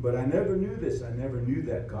but I never knew this. I never knew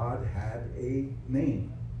that God had a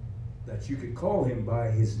name, that you could call Him by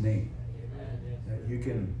His name, that you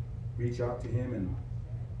can reach out to Him and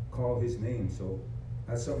call His name. So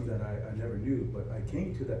that's something that I never knew, but I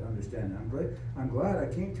came to that understanding. I'm glad I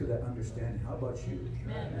came to that understanding. How about you?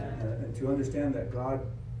 And to understand that God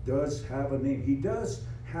does have a name. He does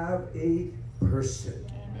have a person.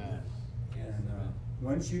 And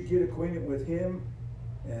once you get acquainted with Him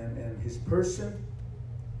and His person,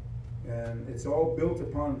 and it's all built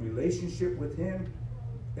upon relationship with Him,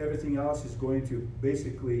 everything else is going to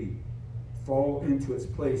basically fall into its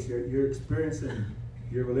place. Your experience and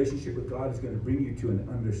your relationship with God is going to bring you to an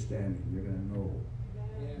understanding. You're going to know.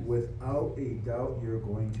 Without a doubt, you're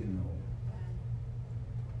going to know.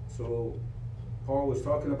 So Paul was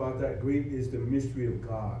talking about that. Great is the mystery of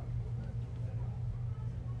God.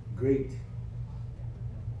 Great.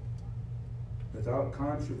 Without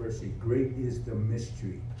controversy, great is the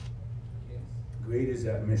mystery. Great is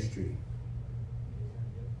that mystery.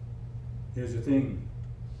 Here's the thing.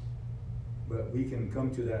 But we can come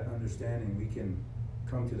to that understanding. We can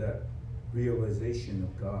come to that realization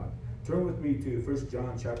of God. Turn with me to 1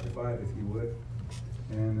 John chapter 5, if you would.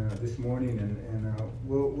 And this morning, and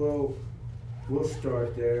we'll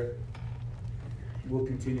start there. We'll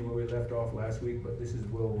continue where we left off last week, but this is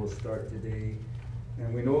where we'll start today.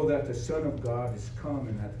 And we know that the Son of God has come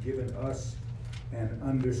and hath given us an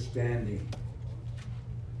understanding.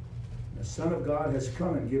 The Son of God has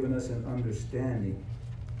come and given us an understanding,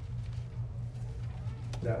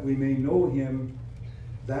 that we may know Him.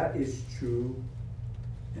 That is true,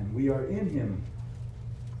 and we are in Him.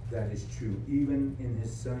 That is true, even in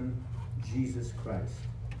His Son, Jesus Christ.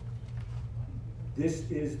 This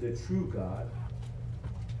is the true God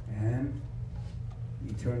and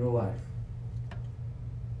eternal life.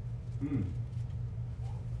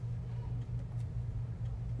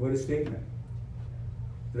 What a statement.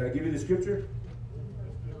 Did I give you the scripture?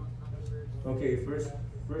 Okay,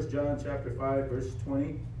 First John chapter 5, verse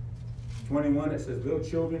 20. 21, it says, little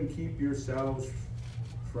children, keep yourselves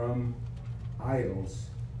from idols.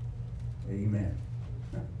 Amen.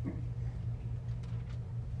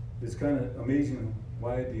 It's kind of amazing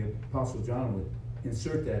why the Apostle John would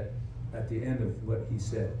insert that at the end of what he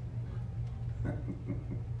said.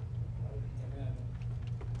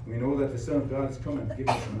 We know that the Son of God is coming to give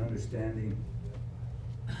us an understanding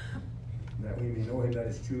that we may know him that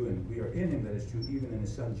is true, and we are in him that is true, even in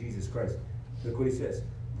his Son Jesus Christ. Look what he says.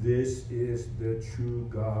 This is the true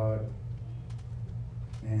God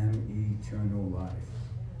and eternal life.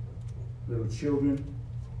 Little children,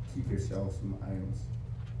 keep yourselves from idols.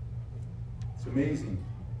 It's amazing.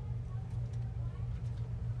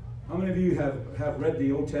 How many of you have read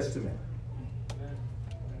the Old Testament?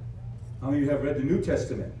 How many of you have read the New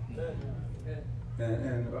Testament?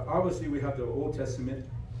 And obviously we have the Old Testament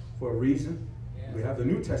for a reason. We have the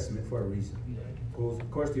New Testament for a reason.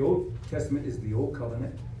 Of course, the Old Testament is the Old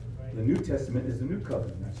Covenant. The New Testament is the New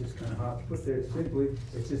Covenant. That's just kind of how it's put there.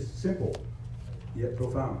 It's just simple, yet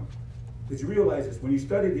profound. Did you realize this? When you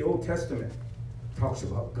study the Old Testament, it talks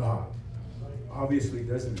about God. Obviously,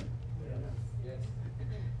 doesn't it?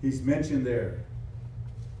 He's mentioned there.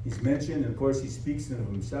 He's mentioned, and of course, he speaks of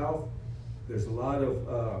himself. There's a lot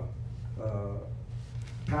of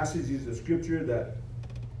passages of Scripture that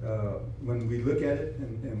when we look at it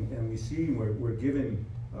and we see, we're given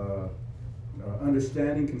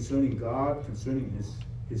understanding concerning God, concerning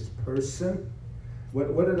his person.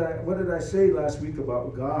 What did I say last week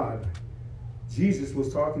about God? Jesus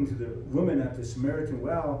was talking to the woman at the Samaritan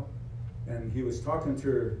well, and he was talking to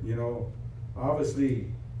her, obviously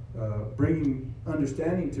bringing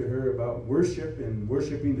understanding to her about worship and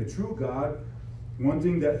worshiping the true God. One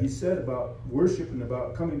thing that he said about worship and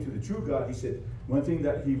about coming to the true God, he said one thing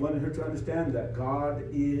that he wanted her to understand, that God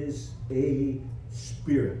is a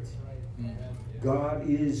spirit. God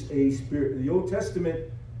is a spirit. In the Old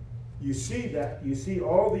Testament, you see that. You see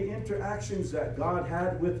all the interactions that God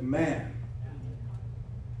had with man.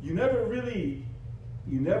 You never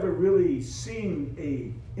really seen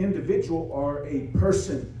a individual or a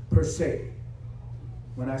person per se.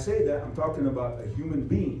 When I say that, I'm talking about a human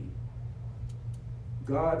being.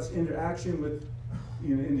 God's interaction with,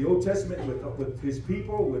 in the Old Testament with his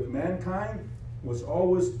people, with mankind, was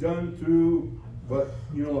always done through what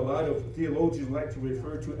a lot of theologians like to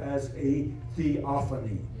refer to as a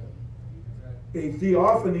theophany. A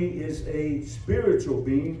theophany is a spiritual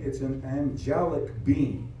being. It's an angelic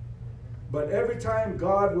being. But every time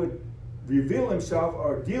God would reveal himself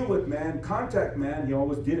or deal with man, contact man, he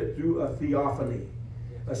always did it through a theophany,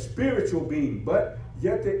 a spiritual being. But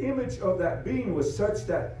yet the image of that being was such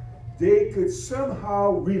that they could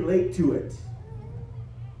somehow relate to it.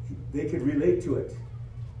 They could relate to it.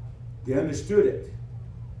 They understood it.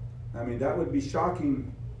 I mean, that would be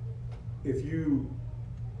shocking if you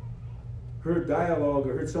heard dialogue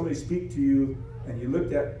or heard somebody speak to you and you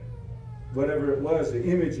looked at whatever it was, the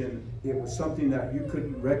image, and it was something that you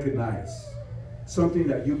couldn't recognize, something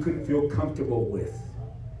that you couldn't feel comfortable with.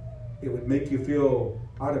 It would make you feel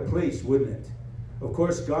out of place, wouldn't it? Of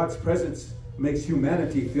course, God's presence makes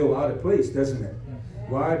humanity feel out of place, doesn't it?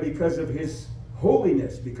 Why? Because of his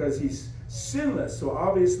holiness, because he's sinless. So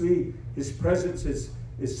obviously his presence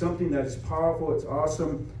is something that is powerful, it's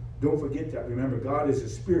awesome. Don't forget that. Remember, God is a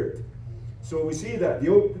spirit. So we see that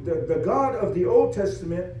the God of the Old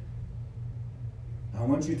Testament, I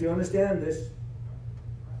want you to understand this,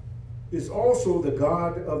 is also the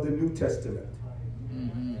God of the New Testament.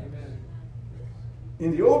 Mm-hmm.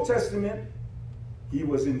 In the Old Testament, he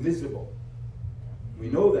was invisible. We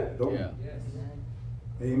know that, don't we? Yes.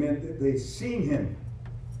 Amen. They seen him.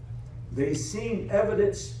 They seen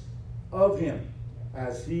evidence of him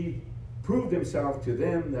as he proved himself to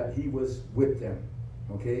them that he was with them.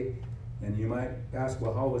 Okay? And you might ask,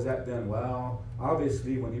 well, how was that done? Well,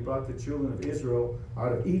 obviously, when he brought the children of Israel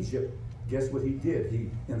out of Egypt, guess what he did?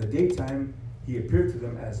 In the daytime, he appeared to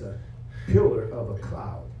them as a pillar of a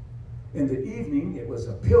cloud. In the evening, it was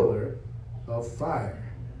a pillar of fire.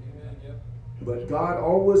 Amen, yep. But God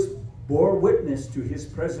always bore witness to his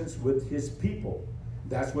presence with his people.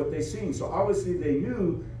 That's what they seen. So obviously, they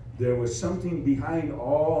knew there was something behind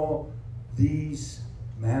all these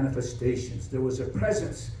manifestations. There was a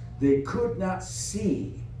presence they could not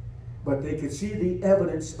see, but they could see the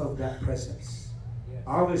evidence of that presence. Yeah.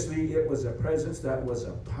 Obviously, it was a presence that was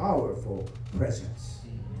a powerful presence.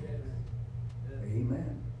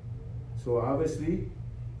 Amen. So obviously,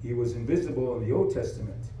 he was invisible in the Old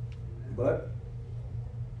Testament. But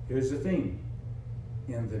here's the thing.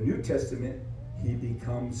 In the New Testament, he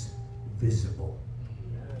becomes visible.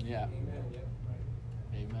 Yeah.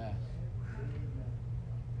 Amen.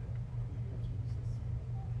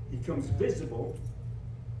 He becomes visible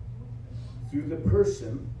through the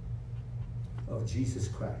person of Jesus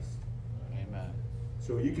Christ. Amen.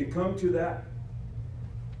 So you could come to that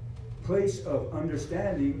place of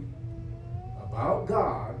understanding about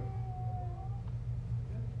God.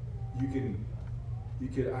 You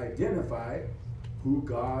could identify who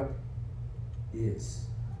God is.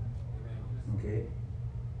 Okay?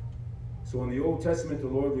 So in the Old Testament, the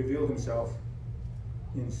Lord revealed himself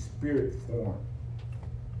in spirit form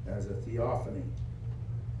as a theophany.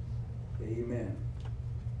 Amen.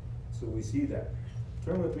 So we see that.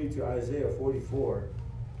 Turn with me to Isaiah 44,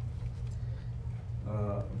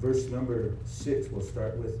 verse number 6. We'll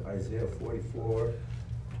start with Isaiah 44,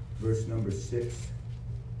 verse number 6.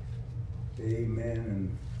 Amen.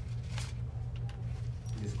 And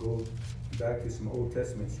just go back to some Old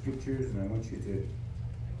Testament scriptures, and I want you to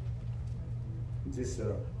just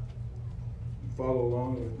follow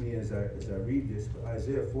along with me as I read this. But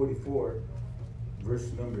Isaiah 44,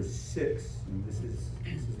 verse number 6, and this is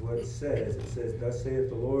what it says. It says, "Thus saith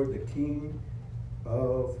the Lord, the King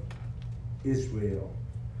of Israel,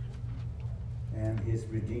 and his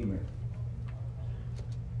Redeemer,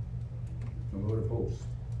 the Lord of hosts.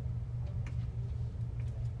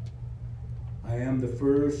 I am the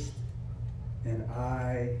first, and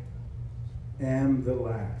I am the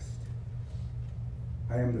last.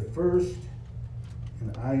 I am the first,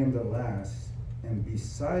 and I am the last, and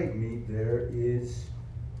beside me there is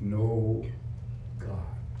no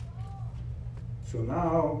God." So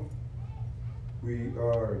now we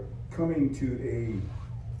are coming to a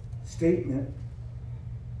statement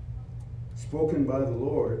spoken by the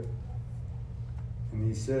Lord, and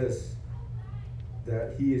he says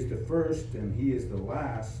that he is the first and he is the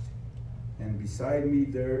last, and beside me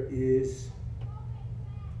there is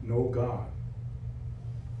no God.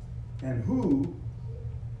 And who,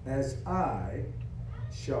 as I,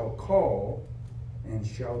 shall call and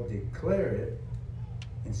shall declare it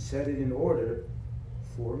and set it in order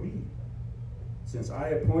for me? Since I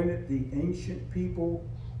appointed the ancient people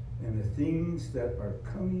and the things that are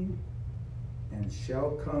coming and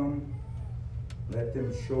shall come, let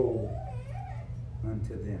them show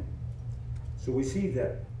unto them. So we see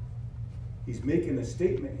that he's making a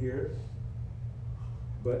statement here,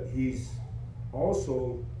 but he's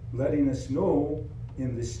also letting us know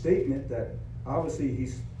in this statement that obviously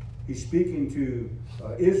he's speaking to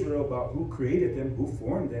Israel about who created them, who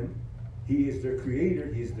formed them. He is their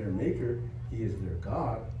creator, he is their maker, he is their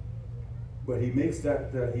God. But he makes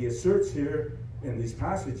that, he asserts here in these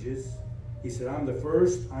passages, he said, I'm the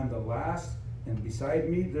first, I'm the last, and beside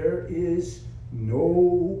me there is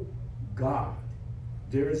no God.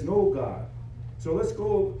 There is no God. So let's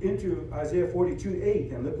go into Isaiah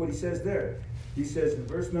 42:8, and look what he says there. He says in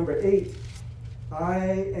verse number 8,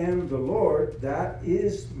 I am the Lord, that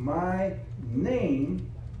is my name,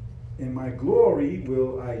 and my glory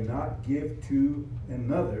will I not give to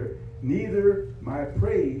another, neither my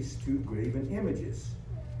praise to graven images.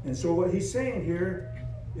 And so what he's saying here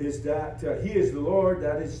is that he is the Lord,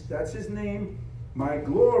 that's his name. My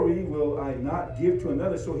glory will I not give to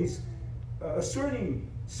another. So he's asserting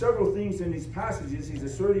several things in these passages. He's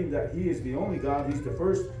asserting that he is the only God. He's the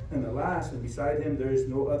first and the last, and beside him there is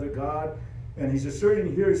no other God. And he's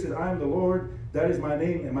asserting here, he said, I am the Lord, that is my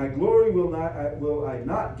name, and my glory will I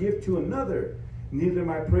not give to another, neither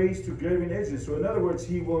my praise to graven images. So in other words,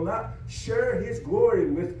 he will not share his glory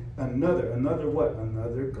with another. Another what?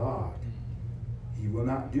 Another God. He will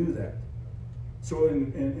not do that. So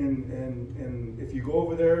in if you go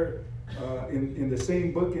over there in the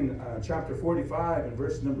same book in chapter 45 and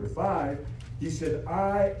verse number 5, he said,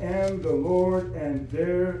 I am the Lord and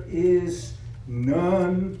there is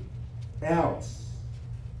none else.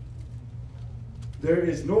 There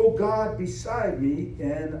is no God beside me,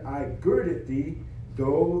 and I girded thee,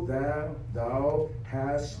 though thou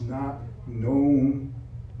hast not known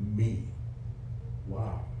me.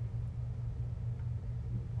 Wow.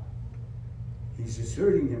 He's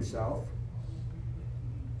asserting himself.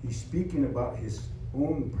 He's speaking about his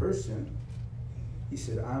own person. He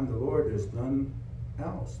said, I'm the Lord, there's none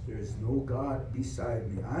else. There's no God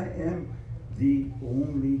beside me. I am the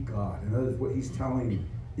only God. In other words, what he's telling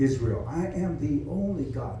Israel, I am the only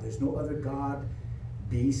God. There's no other God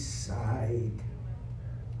beside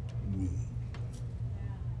me.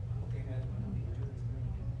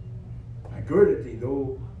 girded thee,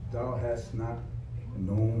 though thou hast not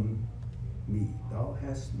known me. Thou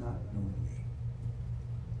hast not known me.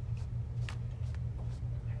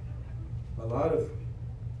 A lot of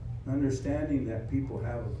understanding that people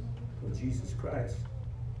have of Jesus Christ.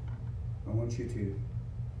 I want you to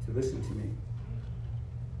listen to me.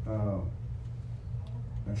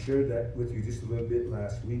 I shared that with you just a little bit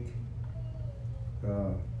last week.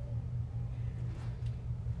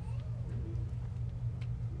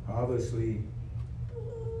 Obviously,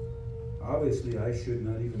 I should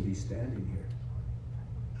not even be standing here.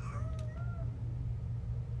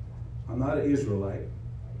 I'm not an Israelite.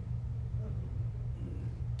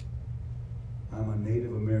 I'm a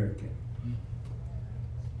Native American.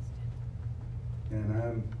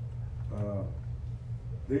 And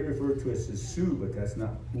they refer to us as Sioux, but that's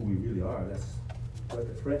not who we really are. That's what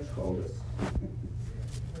the French called us.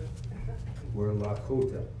 We're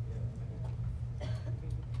Lakota.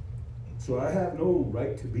 So I have no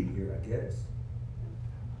right to be here, I guess,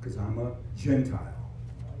 because I'm a Gentile.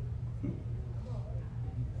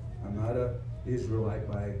 I'm not an Israelite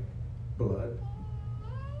by blood.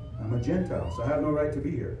 I'm a Gentile, so I have no right to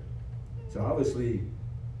be here. So obviously,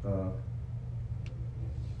 for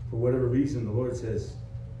whatever reason, the Lord says,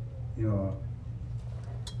 you know,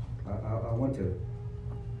 I want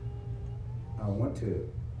to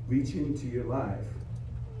reach into your life,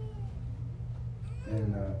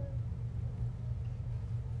 and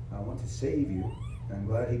I want to save you. I'm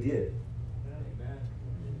glad He did.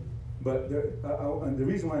 But and the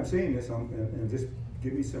reason why I'm saying this, and just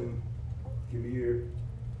give me your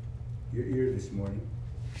ear this morning,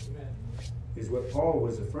 is what Paul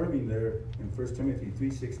was affirming there in 1 Timothy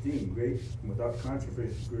 3:16. Great, without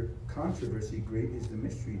controversy, great is the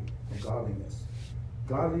mystery of godliness.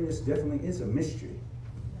 Godliness definitely is a mystery.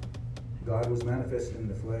 God was manifested in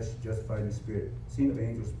the flesh, justified in the spirit, seen of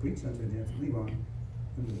angels, preached unto them to believe on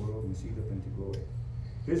in the world, and received up into glory.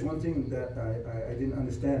 Here's one thing that I didn't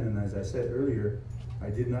understand, and as I said earlier, I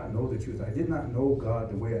did not know the truth. I did not know God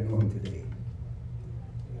the way I know Him today.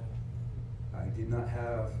 I did not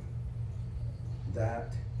have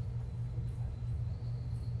that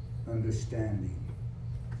understanding.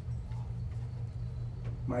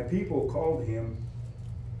 My people called Him.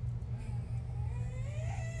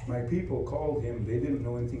 They didn't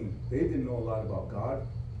know anything. They didn't know a lot about God.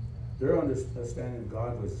 Their understanding of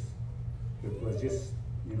God was just,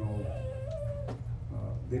 you know,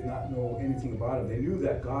 did not know anything about Him. They knew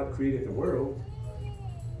that God created the world.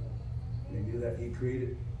 They knew that He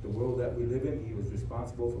created the world that we live in. He was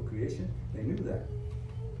responsible for creation. They knew that.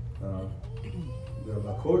 The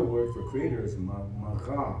Lakota word for creator is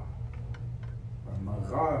Maga.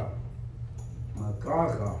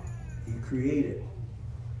 Magaga. He created.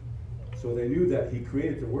 So they knew that He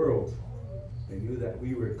created the world. They knew that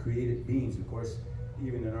we were created beings. Of course,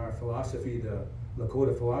 even in our philosophy, the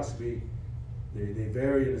Lakota philosophy, they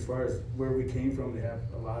vary as far as where we came from. They have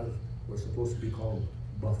a lot of, we're supposed to be called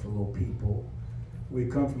buffalo people. We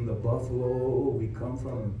come from the buffalo, we come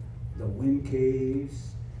from the wind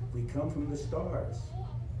caves, we come from the stars.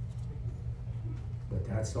 But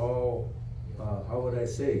that's all, how would I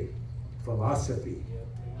say, philosophy.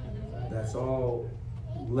 That's all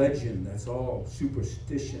legend, that's all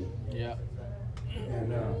superstition. Yeah.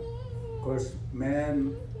 And of course,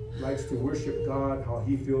 man likes to worship God how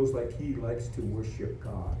he feels like he likes to worship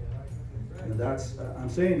God. And that's, I'm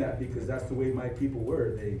saying that because that's the way my people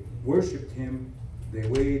were. They worshiped Him the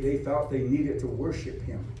way they felt they needed to worship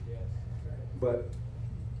Him. But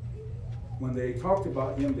when they talked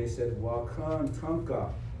about Him, they said, Wakan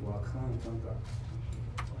Tanka,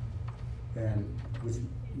 and which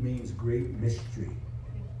means great mystery.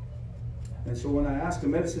 And so when I asked a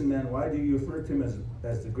medicine man, why do you refer to Him as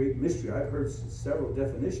the great mystery? I've heard several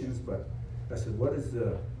definitions, but I said, what is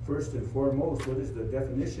the first and foremost, what is the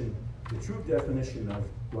definition, the true definition of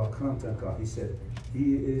Wakantanka? He said,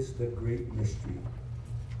 He is the great mystery.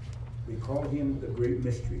 We call Him the great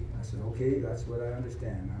mystery. I said, okay, that's what I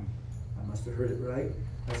understand. I must have heard it right.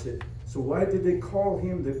 I said, so why did they call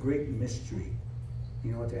Him the great mystery?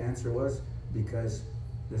 You know what the answer was? Because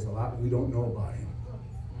there's a lot we don't know about Him.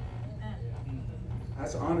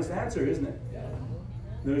 That's an honest answer, isn't it?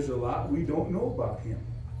 There's a lot we don't know about Him.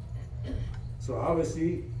 So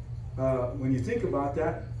obviously, when you think about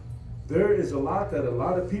that, there is a lot that a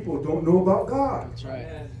lot of people don't know about God. That's right.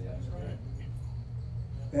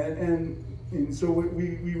 And so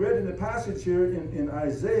we read in the passage here in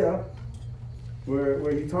Isaiah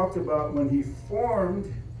where He talked about when He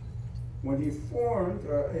formed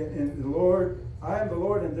in the Lord, I am the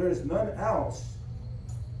Lord and there is none else.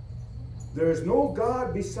 There is no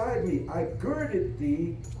God beside me. I girded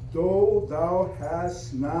thee, though thou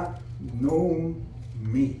hast not known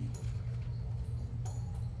me.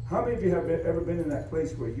 How many of you have ever been in that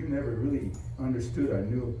place where you never really understood or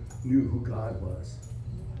knew who God was?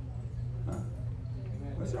 Huh?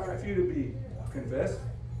 It's all right for you to be confessed.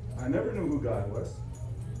 I never knew who God was.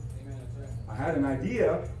 I had an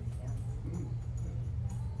idea.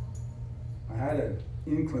 I had an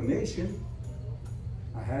inclination.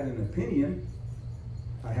 I had an opinion.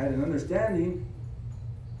 I had an understanding.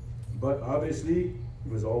 But obviously,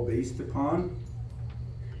 it was all based upon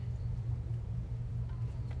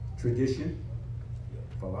tradition,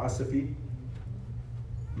 philosophy.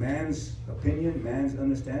 Man's opinion, man's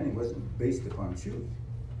understanding wasn't based upon truth.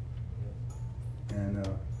 And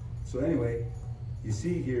so anyway, you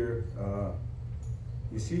see here, go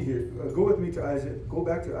with me to Isaiah, go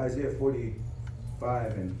back to Isaiah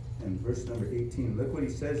 45 and verse number 18. Look what he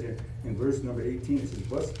says here in verse number 18. It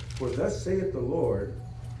says, for thus saith the Lord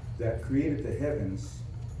that created the heavens,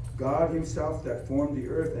 God himself that formed the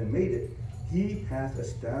earth and made it. He hath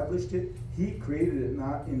established it. He created it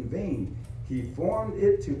not in vain. He formed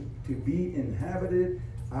it to be inhabited.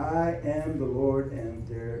 I am the Lord, and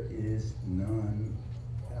there is none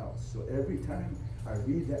else. So every time I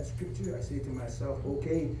read that scripture, I say to myself,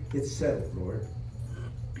 okay, it's settled, Lord.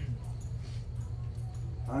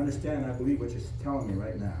 I understand, I believe what you're telling me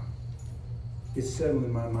right now. It's settled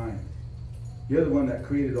in my mind. You're the one that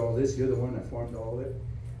created all this. You're the one that formed all of it.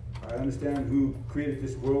 I understand who created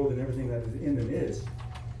this world and everything that is in and is.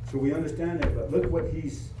 So we understand that, but look what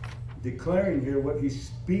he's declaring here, what he's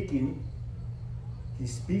speaking.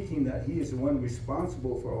 He's speaking that he is the one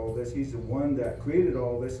responsible for all this. He's the one that created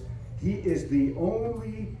all this. He is the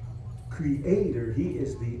only creator. He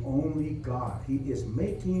is the only God. He is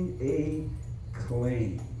making a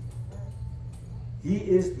claim. He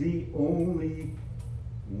is the only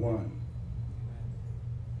one.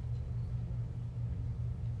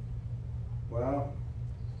 Well,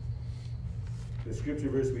 the scripture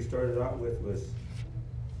verse we started out with was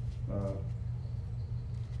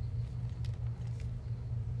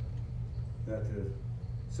that the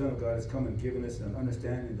Son of God has come and given us an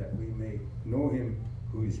understanding that we may know him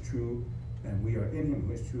who is true, and we are in him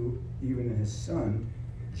who is true, even in his Son,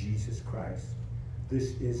 Jesus Christ.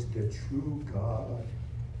 This is the true God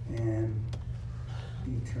and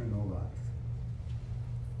eternal life.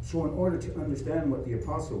 So in order to understand what the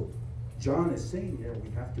Apostle John is saying here,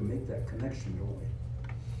 we have to make that connection, don't we?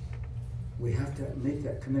 We have to make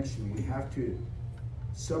that connection. We have to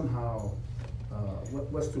somehow,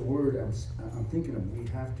 what's the word I'm thinking of?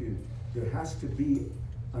 There has to be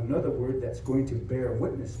another word that's going to bear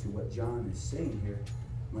witness to what John is saying here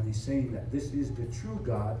when he's saying that this is the true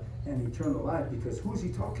God and eternal life, because who's he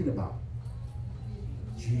talking about?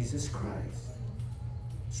 Jesus Christ.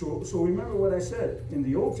 So remember what I said. In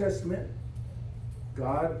the Old Testament,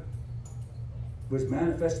 God was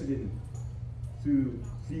manifested through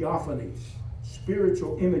theophanies,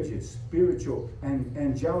 spiritual images, spiritual and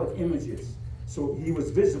angelic images. So he was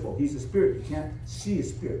visible. He's a spirit. You can't see a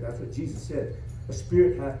spirit. That's what Jesus said. A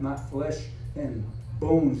spirit hath not flesh and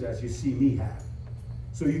bones as you see me have.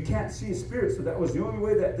 So you can't see a spirit. So that was the only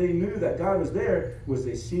way that they knew that God was there, was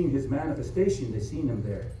they seen his manifestation. They seen him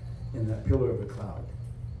there in that pillar of the cloud.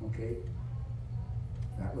 Okay?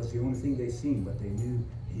 That was the only thing they seen, but they knew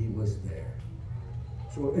he was there.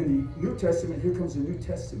 So in the New Testament, here comes the New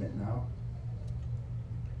Testament now.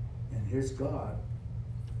 And here's God.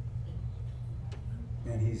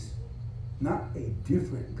 And he's not a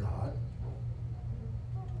different God.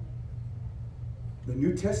 The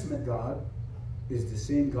New Testament God is the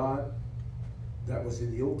same God that was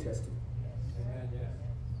in the Old Testament. Amen, yes.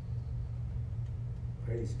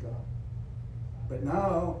 Praise God. But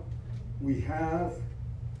now we have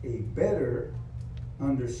a better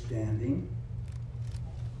understanding.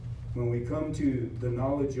 When we come to the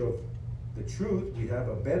knowledge of the truth, we have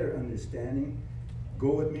a better understanding.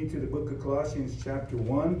 Go with me to the book of Colossians chapter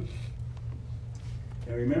 1.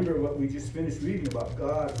 And remember what we just finished reading about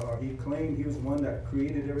God, how he claimed he was the one that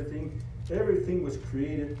created everything. Everything was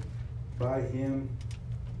created by him,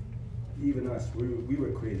 even us. We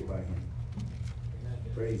were created by him.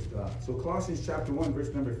 Praise God. So Colossians chapter 1,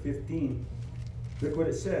 verse number 15. Look what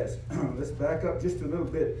it says. Let's back up just a little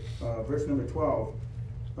bit. Verse number 12.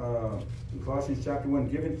 In Colossians chapter 1,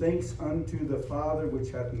 giving thanks unto the Father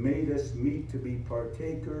which hath made us meet to be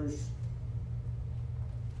partakers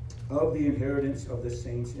of the inheritance of the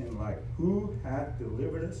saints in light, who hath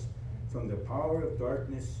delivered us from the power of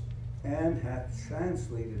darkness and hath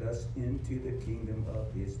translated us into the kingdom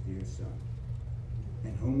of his dear Son,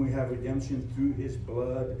 in whom we have redemption through his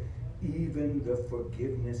blood, even the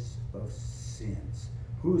forgiveness of sins.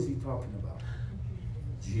 Who is he talking about?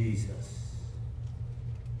 Jesus.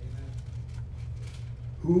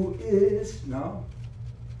 Who is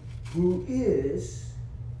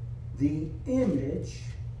the image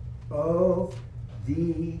of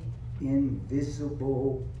the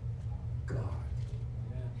invisible God.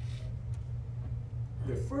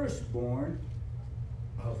 The firstborn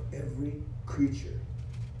of every creature.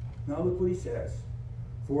 Now look what he says.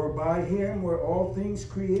 For by him were all things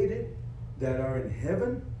created that are in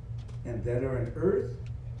heaven and that are in earth,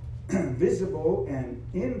 visible and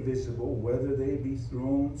invisible, whether they be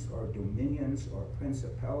thrones or dominions or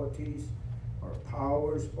principalities or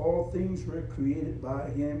powers. All things were created by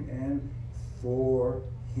him and for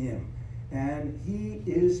him. And he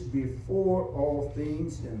is before all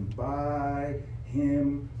things, and by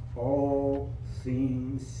him all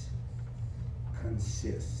things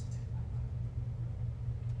consist.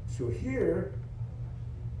 So here,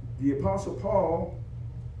 the Apostle Paul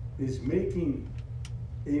is making,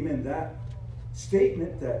 amen, that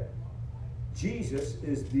statement that Jesus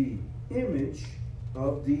is the image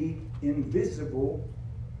of the invisible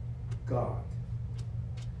God,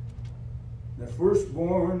 the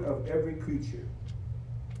firstborn of every creature.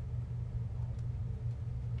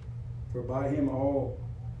 For by him all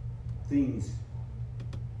things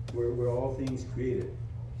were all things created.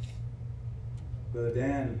 Brother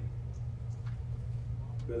Dan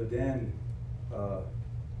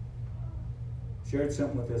shared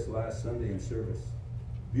something with us last Sunday in service.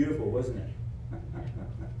 Beautiful, wasn't it?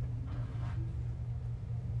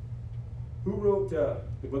 Who wrote the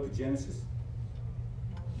book of Genesis?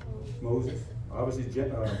 Moses. Obviously,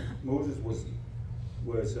 Moses was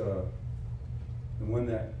the one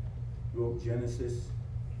that wrote Genesis,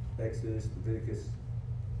 Exodus, Leviticus,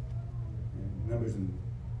 and Numbers and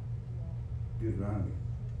Deuteronomy.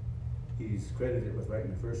 He's credited with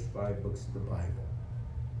writing the first 5 books of the Bible.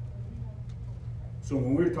 So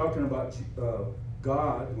when we're talking about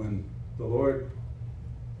God, when the Lord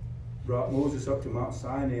brought Moses up to Mount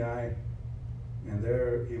Sinai, and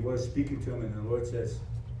there he was speaking to him, and the Lord says,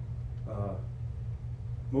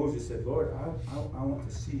 Moses said, Lord, I want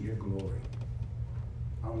to see your glory.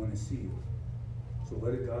 I want to see you. So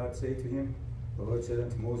what did God say to him? The Lord said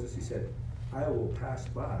unto Moses, he said, I will pass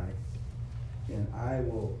by, and I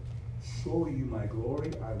will show you my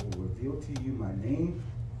glory. I will reveal to you my name.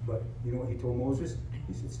 But you know what he told Moses?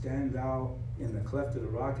 He said, stand thou in the cleft of the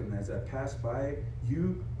rock, and as I pass by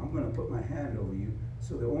you, I'm going to put my hand over you.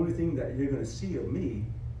 So the only thing that you're going to see of me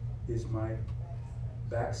is my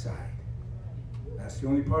backside. That's the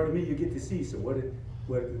only part of me you get to see. So what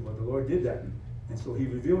the Lord did that. And so he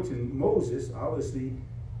revealed to Moses, obviously,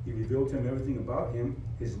 he revealed to him everything about him,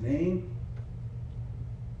 his name,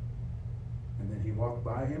 and then he walked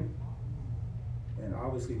by him. And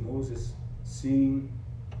obviously Moses seeing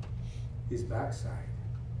his backside.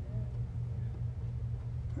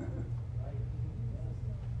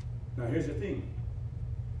 Now here's the thing.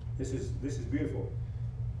 This is beautiful.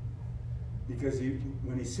 Because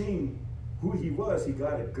when he seen who he was, he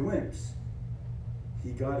got a glimpse.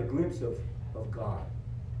 He got a glimpse of God.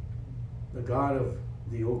 The God of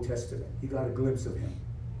the Old Testament. He got a glimpse of him.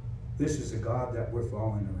 This is the God that we're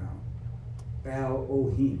following around.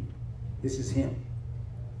 Elohim. This is him.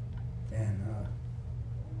 And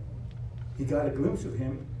he got a glimpse of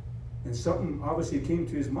him, and something obviously came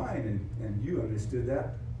to his mind, and you understood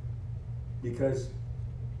that, because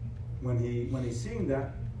when he seen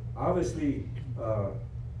that, obviously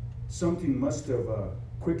something must have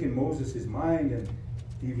quickened Moses' mind, and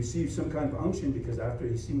he received some kind of unction, because after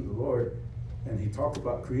he seen the Lord and he talked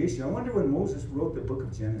about creation, I wonder when Moses wrote the book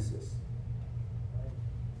of Genesis.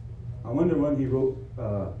 I wonder when he wrote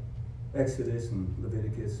Exodus and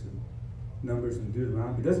Leviticus and Numbers and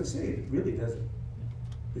Deuteronomy. It doesn't say, it really doesn't.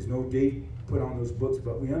 There's no date put on those books,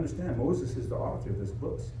 but we understand Moses is the author of those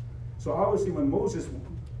books. So obviously when Moses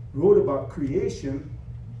wrote about creation,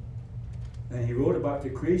 and he wrote about the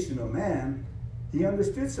creation of man, he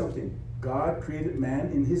understood something. God created man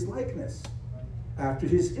in his likeness, after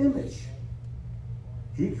his image.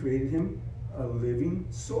 He created him a living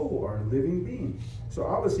soul, or a living being. So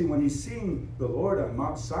obviously when he's seen the Lord on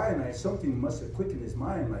Mount Sinai, something must have quickened his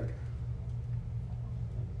mind, like,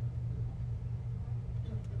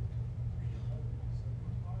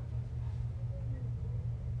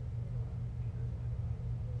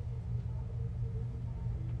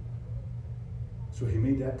 so he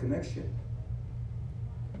made that connection.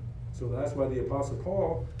 So that's why the Apostle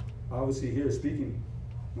Paul, obviously here speaking,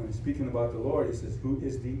 when he's speaking about the Lord, he says, who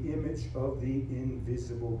is the image of the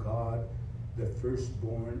invisible God, the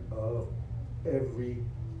firstborn of every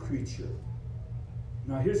creature.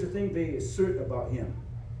 Now here's the thing they assert about him.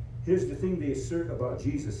 Here's the thing they assert about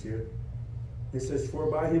Jesus here. It says, for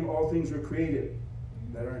by him all things were created,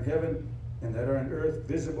 that are in heaven and that are on earth,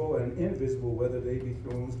 visible and invisible, whether they be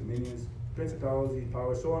thrones, dominions, principalities,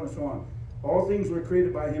 powers, so on and so on. All things were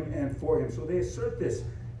created by him and for him. So they assert this.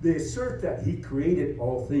 They assert that he created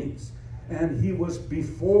all things. And he was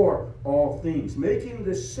before all things, making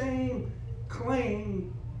the same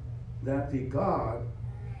claim that the God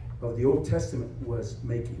of the Old Testament was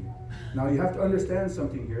making. Now you have to understand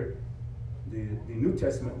something here. The New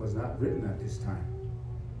Testament was not written at this time.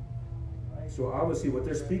 So obviously what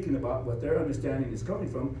they're speaking about, what their understanding is coming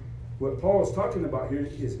from, what Paul is talking about here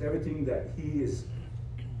is everything that he is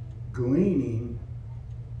gleaning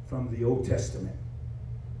from the Old Testament.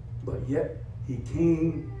 But yet he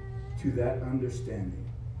came to that understanding.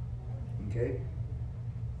 Okay?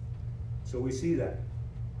 So we see that.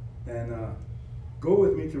 And go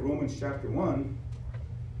with me to Romans chapter 1.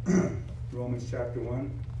 Romans chapter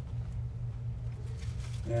 1.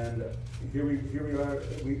 And here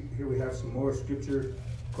we have some more scripture.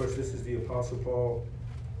 Of course, this is the Apostle Paul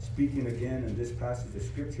speaking again in this passage of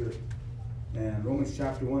scripture. And Romans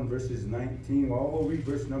chapter 1, verses 19. Well, we'll read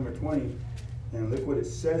verse number 20. And look what it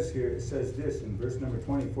says here. It says this in verse number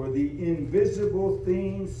 20. For the invisible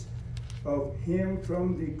things of him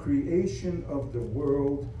from the creation of the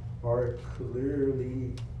world are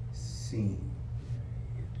clearly seen.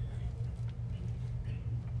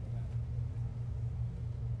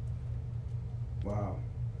 Wow.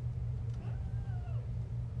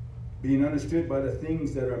 Being understood by the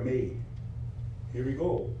things that are made. Here we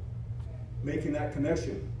go. Making that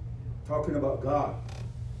connection. Talking about God.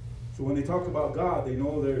 So when they talk about God, they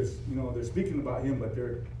know they're speaking about him, but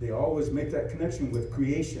they always make that connection with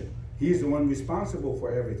creation. He's the one responsible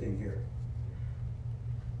for everything here.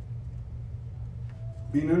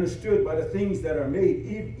 Being understood by the things that are made,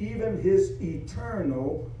 even his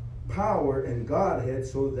eternal power and Godhead,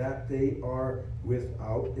 so that they are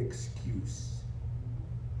without excuse.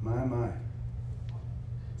 My.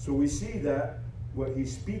 So we see that what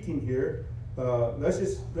he's speaking here. Let's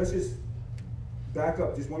just back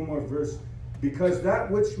up just one more verse. Because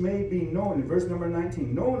that which may be known, in verse number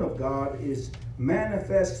 19, known of God is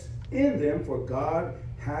manifest in them, for God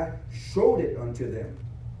hath showed it unto them.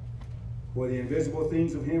 For the invisible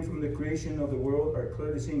things of him from the creation of the world are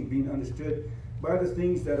clearly seen, being understood by the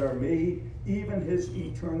things that are made, even his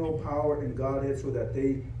eternal power and Godhead, so that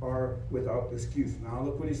they are without excuse. Now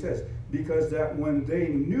look what he says. Because that when they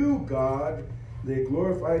knew God, they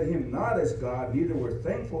glorified him not as God, neither were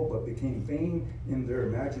thankful, but became vain in their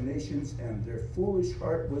imaginations, and their foolish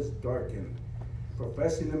heart was darkened.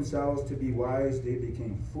 Professing themselves to be wise, they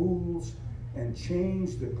became fools, and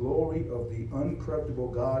changed the glory of the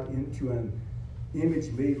uncorruptible God into an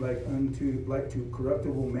image made like to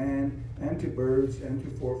corruptible man, and to birds, and to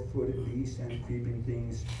four-footed beasts, and creeping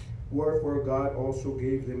things. Wherefore God also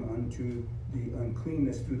gave them unto the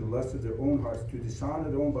uncleanness through the lust of their own hearts, to dishonor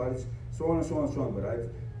their own bodies, so on and so on and so on.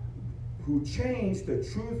 But who changed the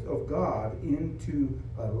truth of God into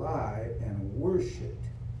a lie, and worshipped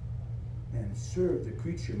and served the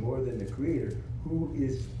creature more than the Creator, who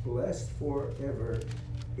is blessed forever.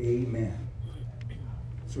 Amen.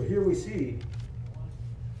 So here we see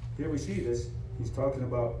this. He's talking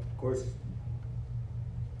about, of course,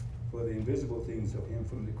 for the invisible things of him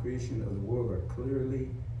from the creation of the world are clearly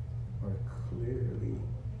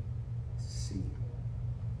seen.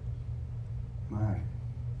 My.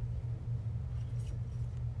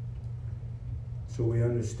 So we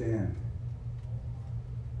understand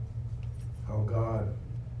how God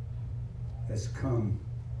has come,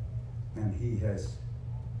 and he has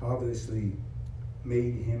obviously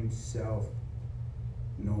made himself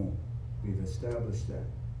known. We've established that.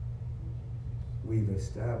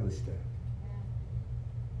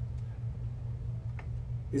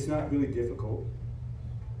 It's not really difficult.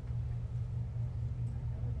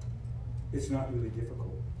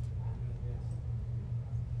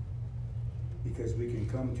 Because we can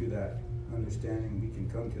come to that understanding, we can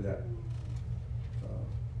come to that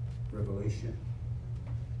revelation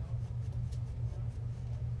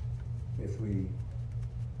if we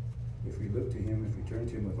look to him, if we turn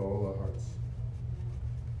to him with all our hearts.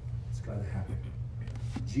 It's got to happen.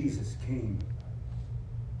 Jesus came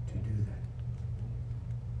to do that.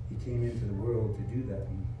 He came into the world to do that,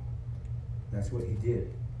 and that's what he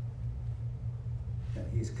did. And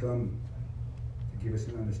he's come to give us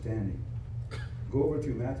an understanding. Go over to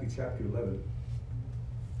Matthew chapter 11.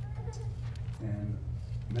 And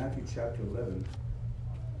Matthew chapter 11.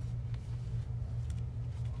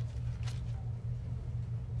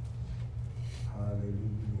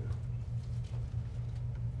 Hallelujah.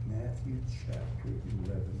 chapter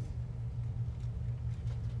 11.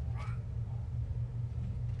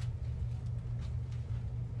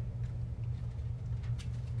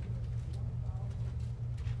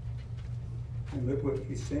 And look what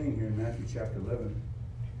he's saying here in Matthew chapter 11.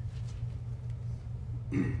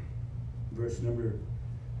 Verse number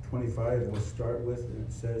 25 we'll start with, and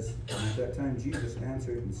it says, "And at that time Jesus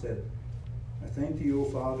answered and said, I thank thee, O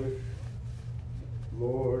Father,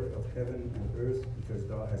 Lord of heaven and earth, because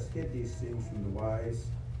thou hast hid these things from the wise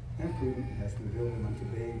and prudent, and hast revealed them unto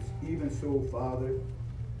babes. Even so, Father,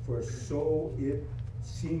 for so it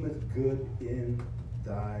seemeth good in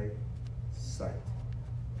thy sight.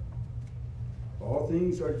 All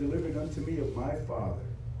things are delivered unto me of my Father.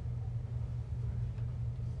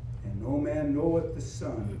 And no man knoweth the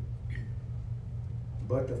Son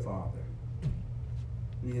but the Father.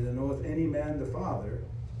 Neither knoweth any man the Father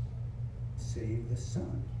save the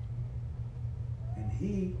Son. And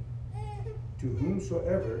he to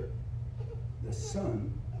whomsoever the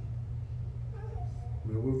Son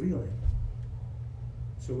will reveal him."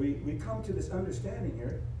 So we come to this understanding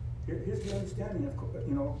here. Here's the understanding of,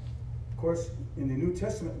 of course, in the New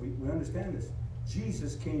Testament, we understand this.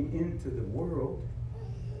 Jesus came into the world.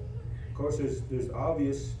 Of course, it's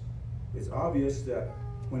obvious that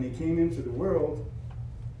when he came into the world,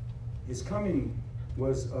 his coming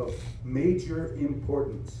was of major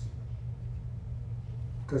importance.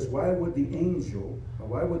 Because why would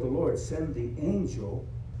the Lord send the angel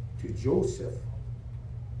to Joseph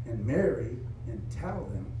and Mary and tell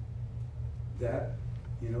them that,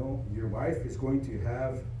 your wife is going to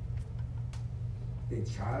have a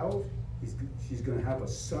child, she's going to have a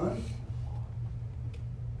son,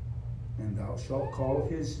 and thou shalt call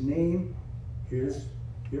his name, here's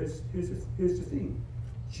the thing,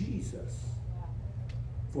 Jesus.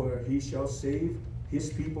 For he shall save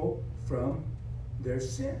his people from their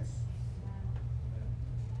sins.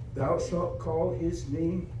 Thou shalt call his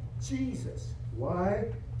name Jesus. Why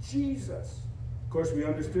Jesus? Of course, we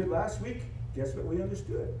understood last week. Guess what we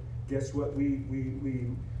understood? Guess what we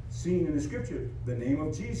seen in the scripture? The name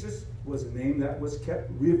of Jesus was a name that was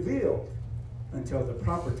kept revealed until the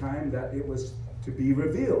proper time that it was to be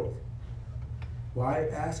revealed. Why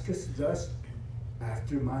askest thus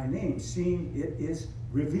after my name, seeing it is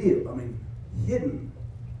revealed, hidden.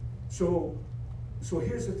 So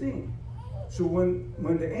here's the thing. So when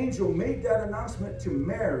the angel made that announcement to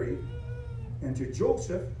Mary and to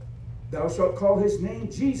Joseph, thou shalt call his name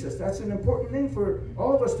Jesus. That's an important name for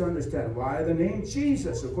all of us to understand. Why the name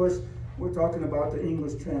Jesus? Of course, we're talking about the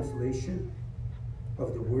English translation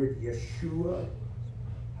of the word Yeshua.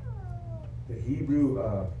 The Hebrew,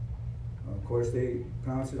 of course, they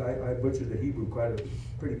pronounce it, I butchered the Hebrew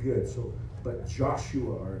pretty good. But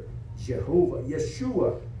Joshua or Jehovah,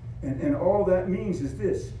 Yeshua, and all that means is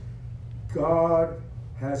this: God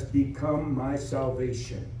has become my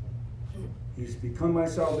salvation. He's become my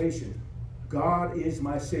salvation. God is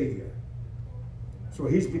my Savior. So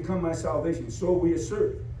he's become my salvation. So we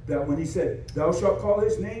assert that when he said, thou shalt call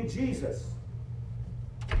his name Jesus,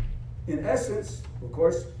 in essence, of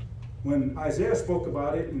course, when Isaiah spoke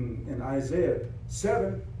about it in Isaiah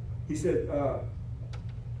 7, he said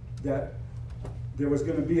that there was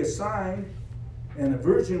going to be a sign, and a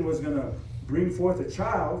virgin was going to bring forth a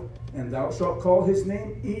child, and thou shalt call his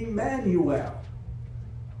name Emmanuel.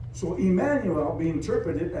 So Emmanuel, being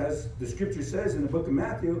interpreted, as the scripture says in the book of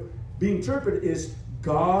Matthew, being interpreted is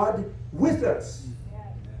God with us.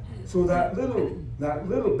 So that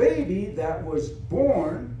little baby that was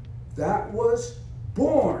born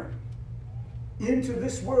into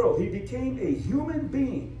this world. He became a human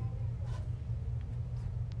being.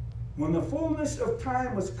 When the fullness of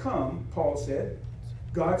time was come, Paul said,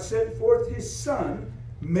 God sent forth his Son,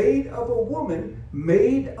 made of a woman,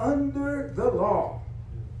 made under the law.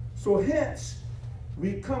 So hence,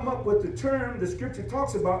 we come up with the term the scripture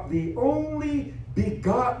talks about, the only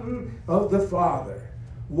begotten of the Father.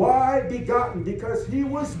 Why begotten? Because he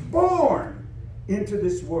was born into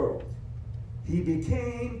this world. He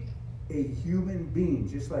became a human being,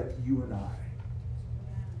 just like you and I.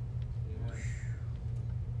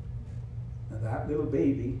 Now that little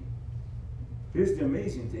baby, here's the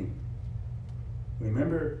amazing thing.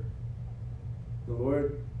 Remember, the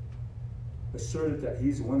Lord asserted that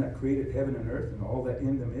he's the one that created heaven and earth and all that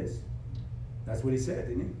in them is. That's what he said,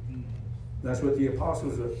 didn't he? That's what the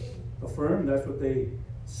apostles affirmed. That's what they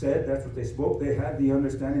said. That's what they spoke. They had the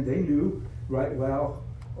understanding. They knew right well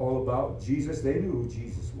all about Jesus. They knew who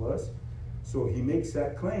Jesus was. So he makes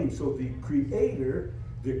that claim. So the creator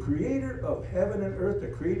of heaven and earth, the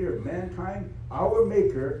creator of mankind, our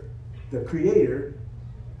maker, the creator,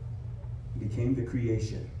 became the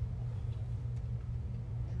creation.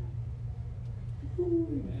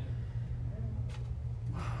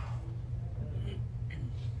 Wow.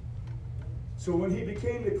 So when he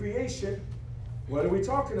became the creation, what are we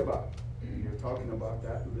talking about? We're talking about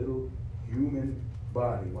that little human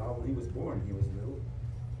body. Wow, when he was born, he was little,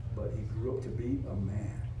 but he grew up to be a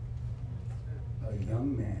man, a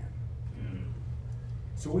young man.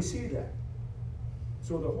 So we see that.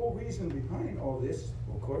 So the whole reason behind all this,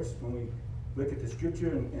 of course, when we look at the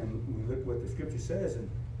scripture and we look what the scripture says, and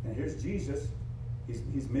here's Jesus,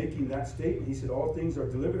 he's making that statement. He said, all things are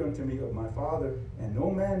delivered unto me of my Father, and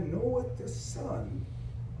no man knoweth the Son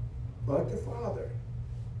but the Father.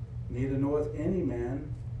 Neither knoweth any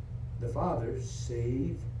man the Father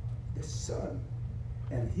save the Son,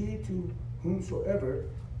 and he to whomsoever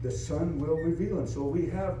the Son will reveal him. So we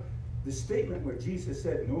have the statement where Jesus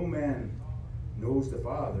said, no man knows the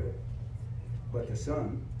Father but the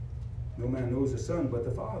Son. No man knows the Son but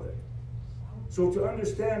the Father. So to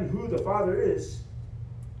understand who the Father is,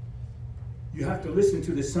 you have to listen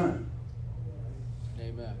to the Son.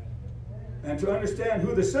 Amen. And to understand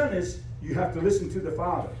who the Son is, you have to listen to the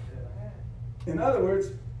Father. In other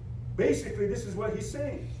words, basically this is what he's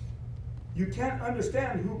saying. You can't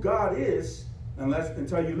understand who God is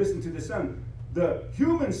until you listen to the Son. The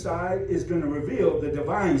human side is going to reveal the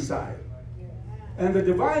divine side. And the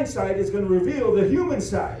divine side is going to reveal the human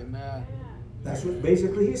side. Amen. That's what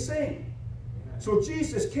basically he's saying. So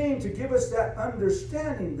Jesus came to give us that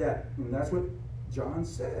understanding and that's what John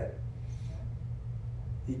said.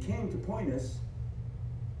 He came to point us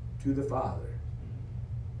to the Father.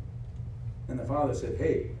 And the Father said,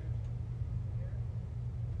 hey,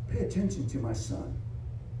 pay attention to my Son.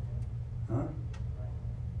 Huh?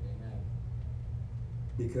 Amen.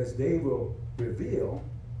 Because they will reveal,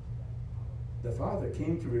 the Father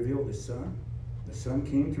came to reveal the Son. The Son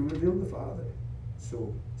came to reveal the Father.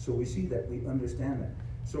 So we see that, we understand that.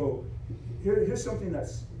 So here's something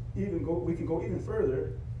that's we can go even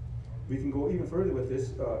further. We can go even further with this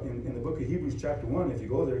in the book of Hebrews chapter 1. If you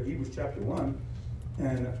go there, Hebrews chapter 1,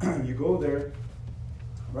 and you go there,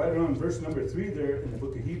 right around verse number 3 there in the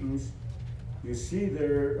book of Hebrews, you see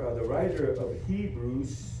there the writer of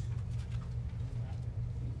Hebrews,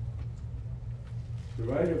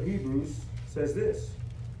 says this.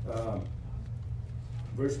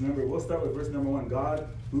 We'll start with verse number 1. God,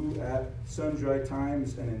 who at sundry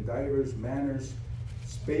times and in divers manners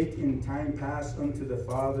spake in time past unto the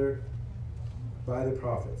Father by the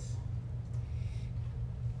prophets.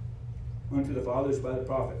 Unto the fathers by the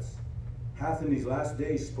prophets, hath in these last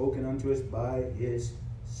days spoken unto us by his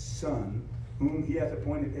Son, whom he hath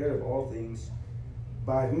appointed heir of all things,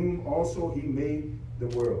 by whom also he made the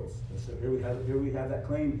worlds. So here we have that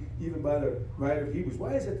claim even by the writer of Hebrews.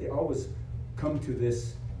 Why is it they always come to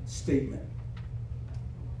this statement?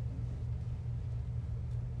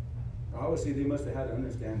 Obviously they must have had an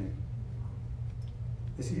understanding.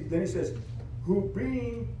 Then he says, who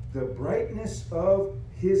being the brightness of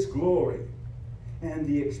his glory and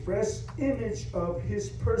the express image of his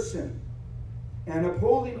person, and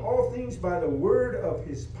upholding all things by the word of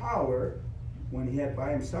his power, when he had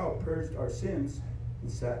by himself purged our sins,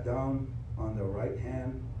 and sat down on the right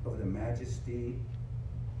hand of the majesty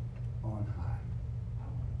on high.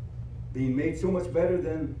 Being made so much better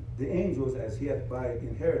than the angels, as he hath by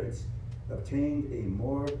inheritance obtained a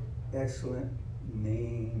more excellent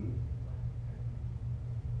name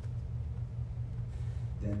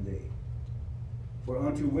than they. For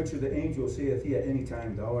unto which of the angels saith he at any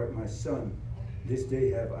time, Thou art my Son, this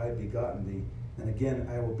day have I begotten thee. And again,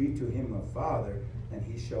 I will be to him a father, and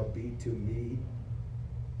he shall be to me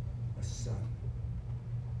a son.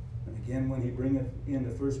 And again, when he bringeth in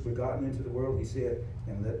the first begotten into the world, he saith,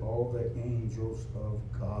 and let all the angels of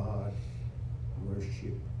God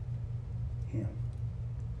worship him.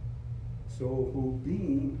 So who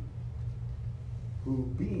being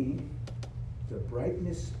the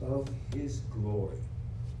brightness of his glory,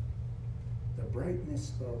 the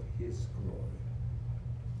brightness of his glory,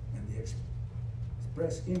 and the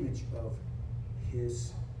express image of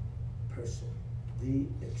his person, the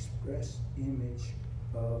express image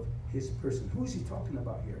of his person. Who's he talking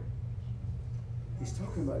about here? He's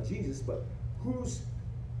talking about Jesus, but who's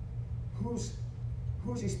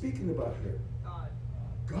he speaking about here?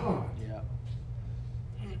 God. Yeah.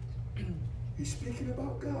 He's speaking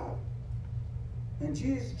about God. And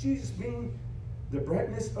Jesus being the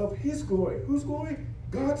brightness of his glory. Whose glory?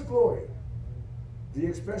 God's glory. The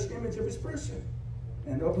express image of his person.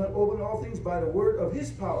 And open all things by the word of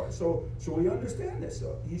his power. So we understand this.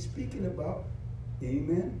 So he's speaking about,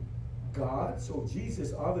 amen, God. So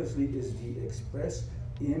Jesus obviously is the express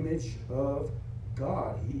image of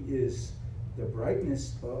God. He is the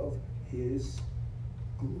brightness of his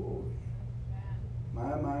glory.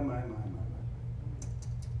 My.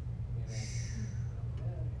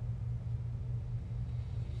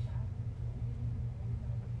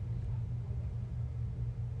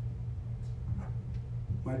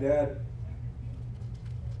 My dad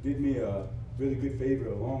did me a really good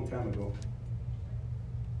favor a long time ago.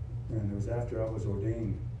 And it was after I was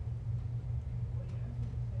ordained.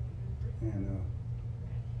 And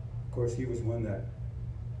of course, he was one that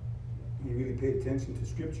he really paid attention to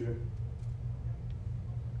Scripture.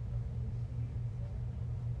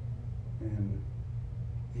 And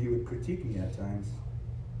he would critique me at times.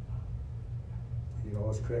 He'd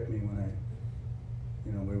always correct me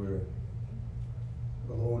when we were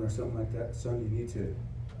alone or something like that. Son, you need to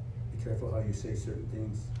be careful how you say certain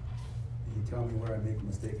things. And he'd tell me where I make a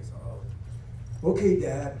mistake. I said, oh, okay,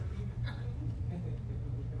 Dad.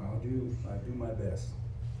 I do my best.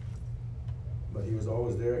 But he was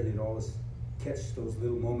always there. He'd always catch those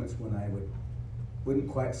little moments when I wouldn't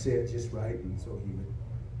quite say it just right, and so he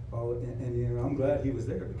would. And I'm glad he was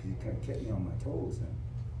there because he kind of kept me on my toes.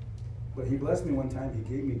 But he blessed me one time. He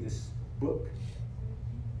gave me this book,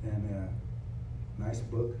 and nice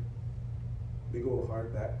book, big old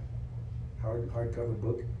hardcover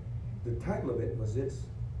book. The title of it was this: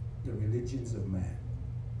 The Religions of Man.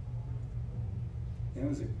 And it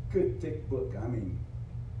was a good thick book. I mean,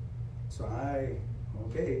 so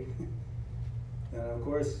okay. And of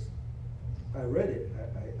course, I read it.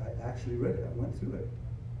 I actually read it. I went through it.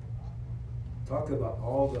 Talk about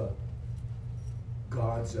all the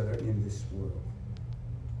gods that are in this world.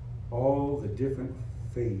 All the different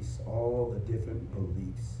faiths, all the different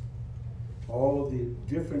beliefs, all the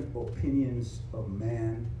different opinions of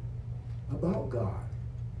man about God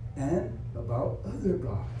and about other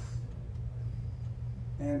gods.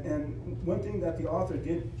 And one thing that the author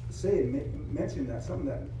did say, mention that, something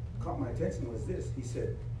that caught my attention was this. He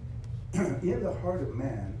said, in the heart of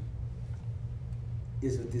man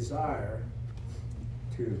is a desire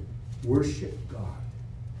to worship God.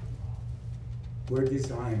 We're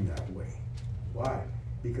designed that way. Why?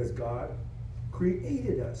 Because God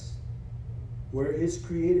created us. We're His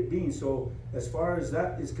created beings. So as far as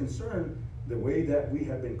that is concerned, the way that we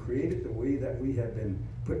have been created, the way that we have been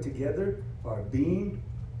put together, our being,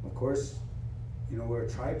 of course, we're a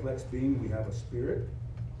triplex being. We have a spirit,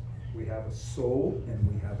 we have a soul,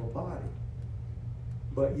 and we have a body.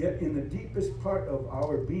 But yet in the deepest part of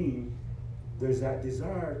our being, there's that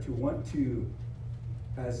desire to want to,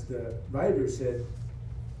 as the writer said,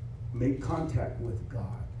 make contact with God.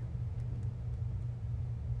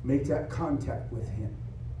 Make that contact with Him.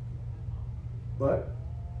 But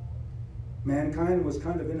mankind was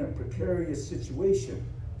kind of in a precarious situation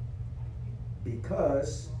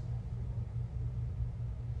because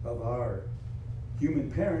of our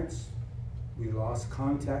human parents. We lost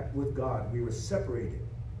contact with God. We were separated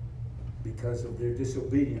because of their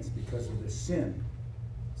disobedience, because of their sin.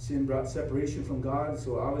 Sin brought separation from God.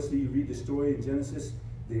 So obviously you read the story in Genesis,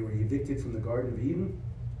 they were evicted from the Garden of Eden.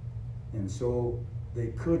 And so they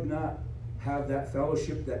could not have that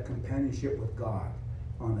fellowship, that companionship with God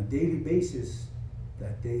on a daily basis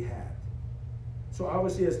that they had. So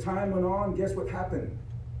obviously as time went on, guess what happened?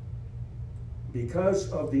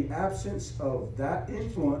 Because of the absence of that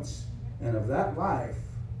influence and of that life,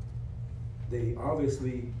 they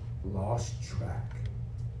obviously lost track.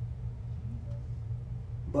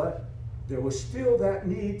 But there was still that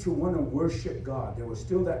need to want to worship God. There was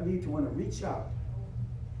still that need to want to reach out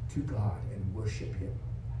to God and worship Him.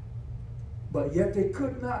 But yet they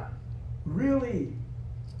could not really,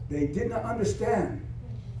 they did not understand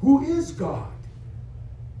who is God.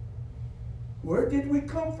 Where did we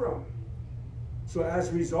come from? So as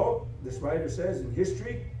a result, this writer says in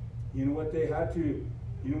history, you know what they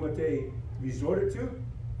resorted to?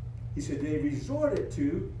 He said they resorted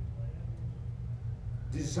to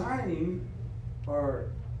designing or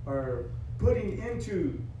putting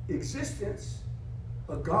into existence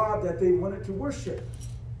a God that they wanted to worship.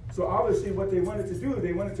 So obviously what they wanted to do,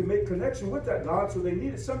 they wanted to make connection with that God, so they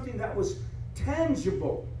needed something that was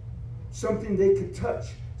tangible, something they could touch,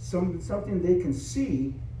 something they can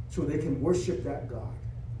see, so they can worship that God.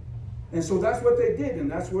 And so that's what they did,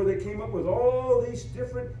 and that's where they came up with all these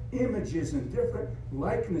different images and different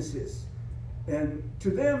likenesses. And to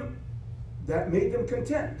them, that made them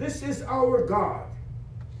content. This is our God.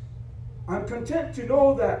 I'm content to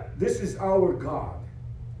know that this is our God.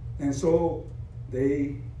 And so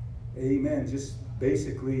they, just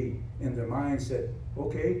basically in their mind said,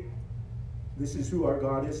 okay, this is who our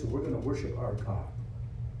God is, so we're going to worship our God.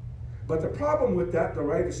 But the problem with that, the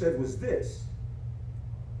writer said, was this.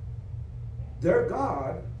 Their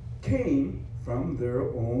God came from their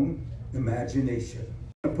own imagination.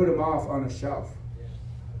 Put him off on a shelf.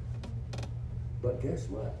 But guess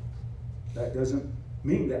what? That doesn't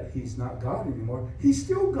mean that he's not God anymore. He's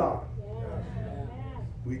still God.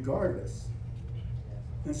 Regardless.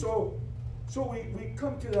 And so we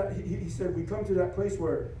come to that, he said, we come to that place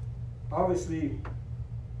where obviously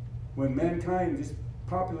when mankind just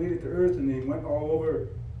populated the earth and they went all over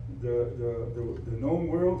the known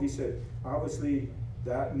world, he said, obviously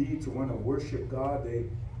that need to want to worship God, they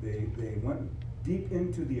went deep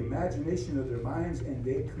into the imagination of their minds and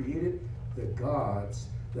they created the gods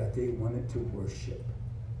that they wanted to worship.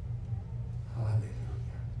 Hallelujah.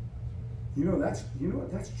 You know that's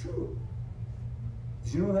true.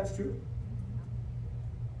 Did you know that's true?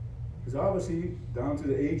 Because obviously, down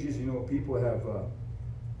through the ages,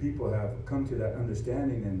 people have come to that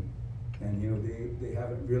understanding, and they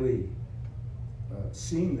haven't really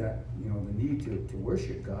seen that the need to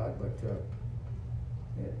worship God. But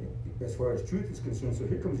as far as truth is concerned, so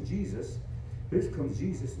here comes Jesus. Here comes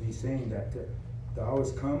Jesus, and he's saying that the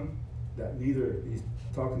hours come that neither, he's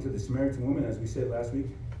talking to the Samaritan woman, as we said last week,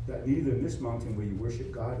 that neither in this mountain will you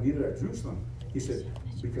worship God, neither at Jerusalem. He said,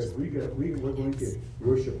 because we're going to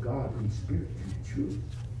worship God in spirit and in truth.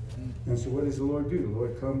 And so what does the Lord do? The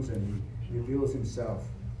Lord comes and he reveals himself.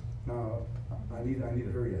 Now, I need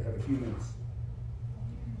to hurry. I have a few minutes.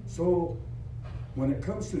 So when it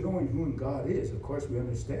comes to knowing who God is, of course we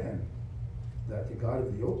understand that the God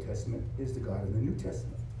of the Old Testament is the God of the New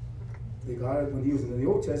Testament. The God, when he was in the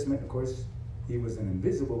Old Testament, of course, he was an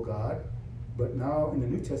invisible God, but now in the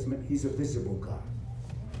New Testament, he's a visible God.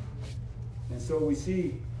 And so we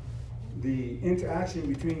see the interaction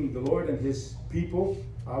between the Lord and his people.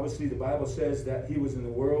 Obviously, the Bible says that he was in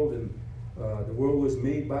the world, and the world was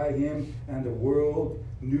made by him, and the world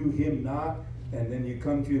knew him not. And then you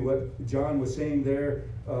come to what John was saying there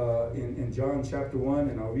in John chapter 1,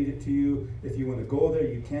 and I'll read it to you. If you want to go there,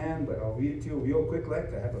 you can, but I'll read it to you real quick.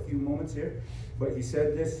 I have a few moments here. But he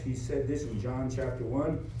said this in John chapter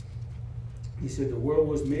 1. He said, the world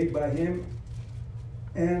was made by him,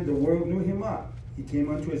 and the world knew him not. He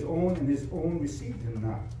came unto his own, and his own received him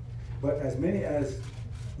not. But as many as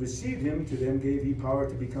received him, to them gave he power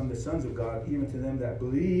to become the sons of God, even to them that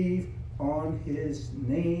believe on his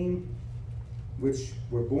name, which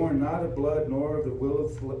were born not of blood, nor of the will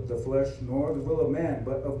of the flesh, nor of the will of man,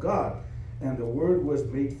 but of God. And the Word was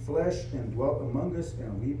made flesh and dwelt among us,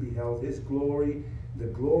 and we beheld his glory, the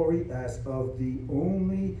glory as of the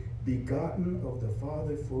only begotten of the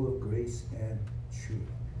Father, full of grace and truth.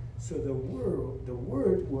 So the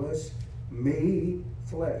Word was made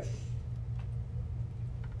flesh.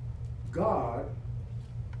 God,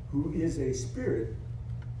 who is a spirit,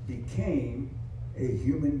 became a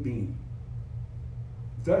human being.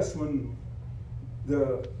 Thus, when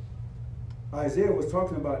Isaiah was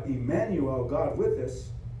talking about Emmanuel, God with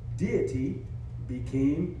us, deity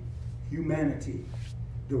became humanity.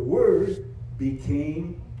 The Word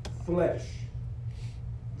became flesh.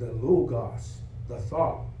 The Logos, the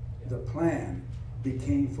thought, the plan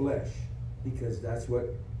became flesh, because that's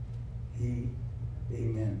what he,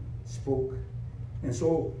 amen, spoke. And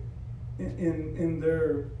so in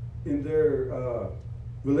their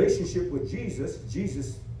relationship with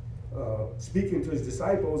Jesus speaking to his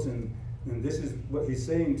disciples, and this is what he's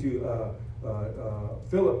saying to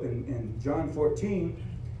Philip in John 14.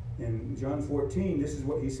 In John 14, this is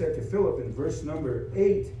what he said to Philip in verse number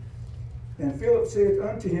 8. And Philip saith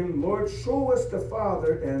unto him, Lord, show us the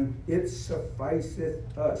Father, and it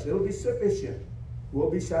sufficeth us. It'll be sufficient. We'll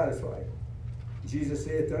be satisfied. Jesus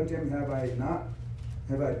saith unto him, Have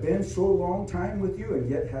I been so long time with you, and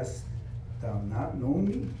yet hast thou not known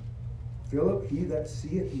me? Philip, he that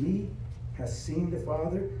seeth me has seen the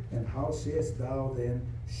Father, and how sayest thou then,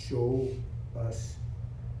 Show us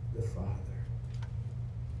the Father?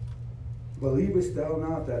 Believest thou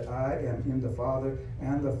not that I am in the Father,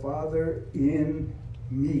 and the Father in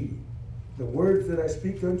me? The words that I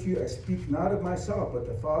speak unto you, I speak not of myself, but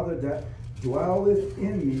the Father that dwelleth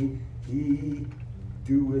in me, he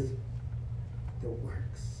doeth the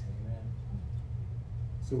works. Amen.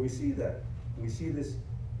 So we see that. We see this,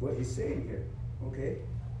 what he's saying here. Okay?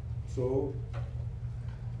 So,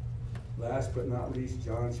 last but not least,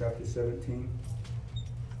 John chapter 17,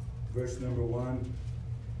 verse number 1.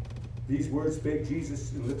 These words spake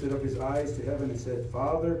Jesus, and lifted up his eyes to heaven, and said,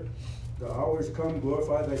 Father, the hour is come,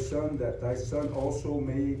 glorify thy Son, that thy Son also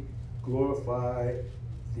may glorify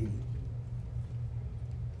thee.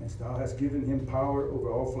 As thou hast given him power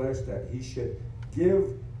over all flesh, that he should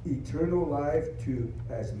give eternal life to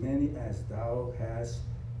as many as thou hast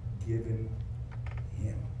given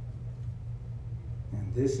him.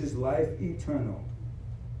 And this is life eternal.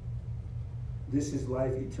 This is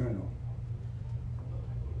life eternal.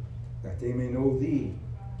 That they may know thee,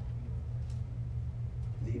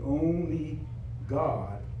 the only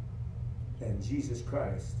God, and Jesus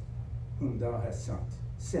Christ, whom thou hast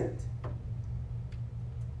sent.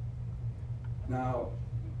 Now,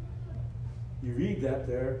 you read that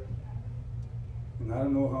there, and I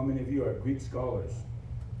don't know how many of you are Greek scholars,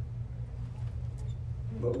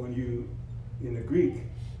 but when you, in the Greek,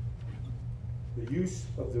 the use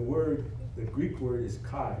of the word, the Greek word is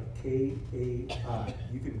kai, K-A-I.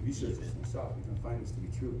 You can research this yourself, you can find this to be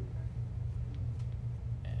true.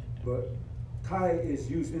 But kai is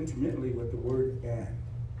used intermittently with the word and.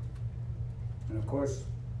 And of course,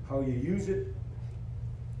 how you use it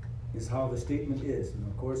is how the statement is. And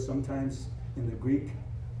of course, sometimes in the Greek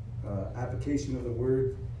application of the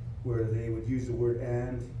word, where they would use the word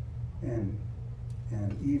and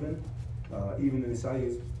even. Even in the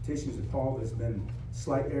salutations of Paul, there's been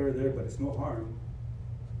slight error there, but it's no harm.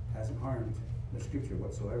 Hasn't harmed the scripture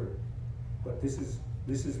whatsoever. But this is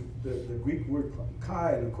the Greek word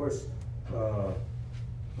kai, and of course,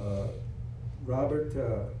 Robert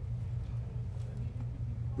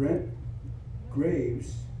Brent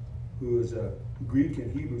Graves, who is a Greek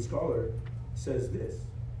and Hebrew scholar, says this: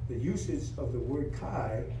 the usage of the word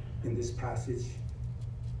kai in this passage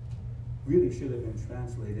really should have been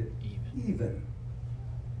translated even.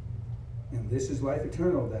 And this is life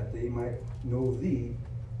eternal, that they might know thee,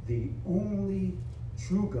 the only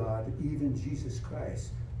true God, even Jesus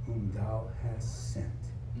Christ, whom thou hast sent.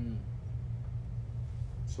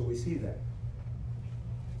 So we see that.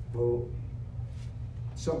 Well,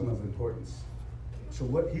 something of importance. So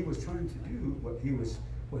what he was trying to do,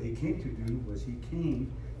 what he came to do was he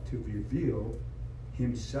came to reveal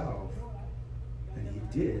himself, and he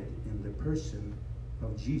did in the person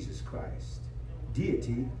of Jesus Christ.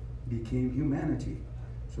 Deity became humanity.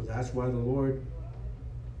 So that's why the Lord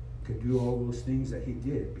could do all those things that he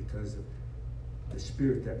did, because of the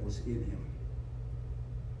spirit that was in him.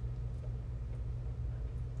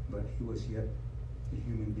 But he was yet a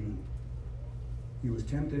human being. He was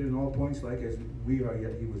tempted in all points like as we are,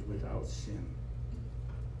 yet he was without sin.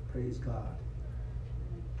 Praise God.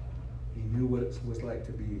 He knew what it was like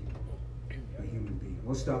to be a human being.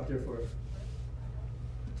 We'll stop there for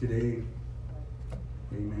today.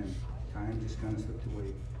 Amen. Time just kind of slipped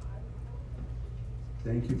away.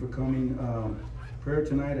 Thank you for coming. Prayer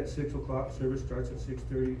tonight at 6 o'clock. Service starts at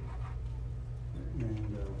 6:30.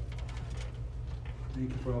 And thank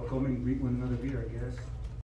you for all coming. Greet one another. Be our guests.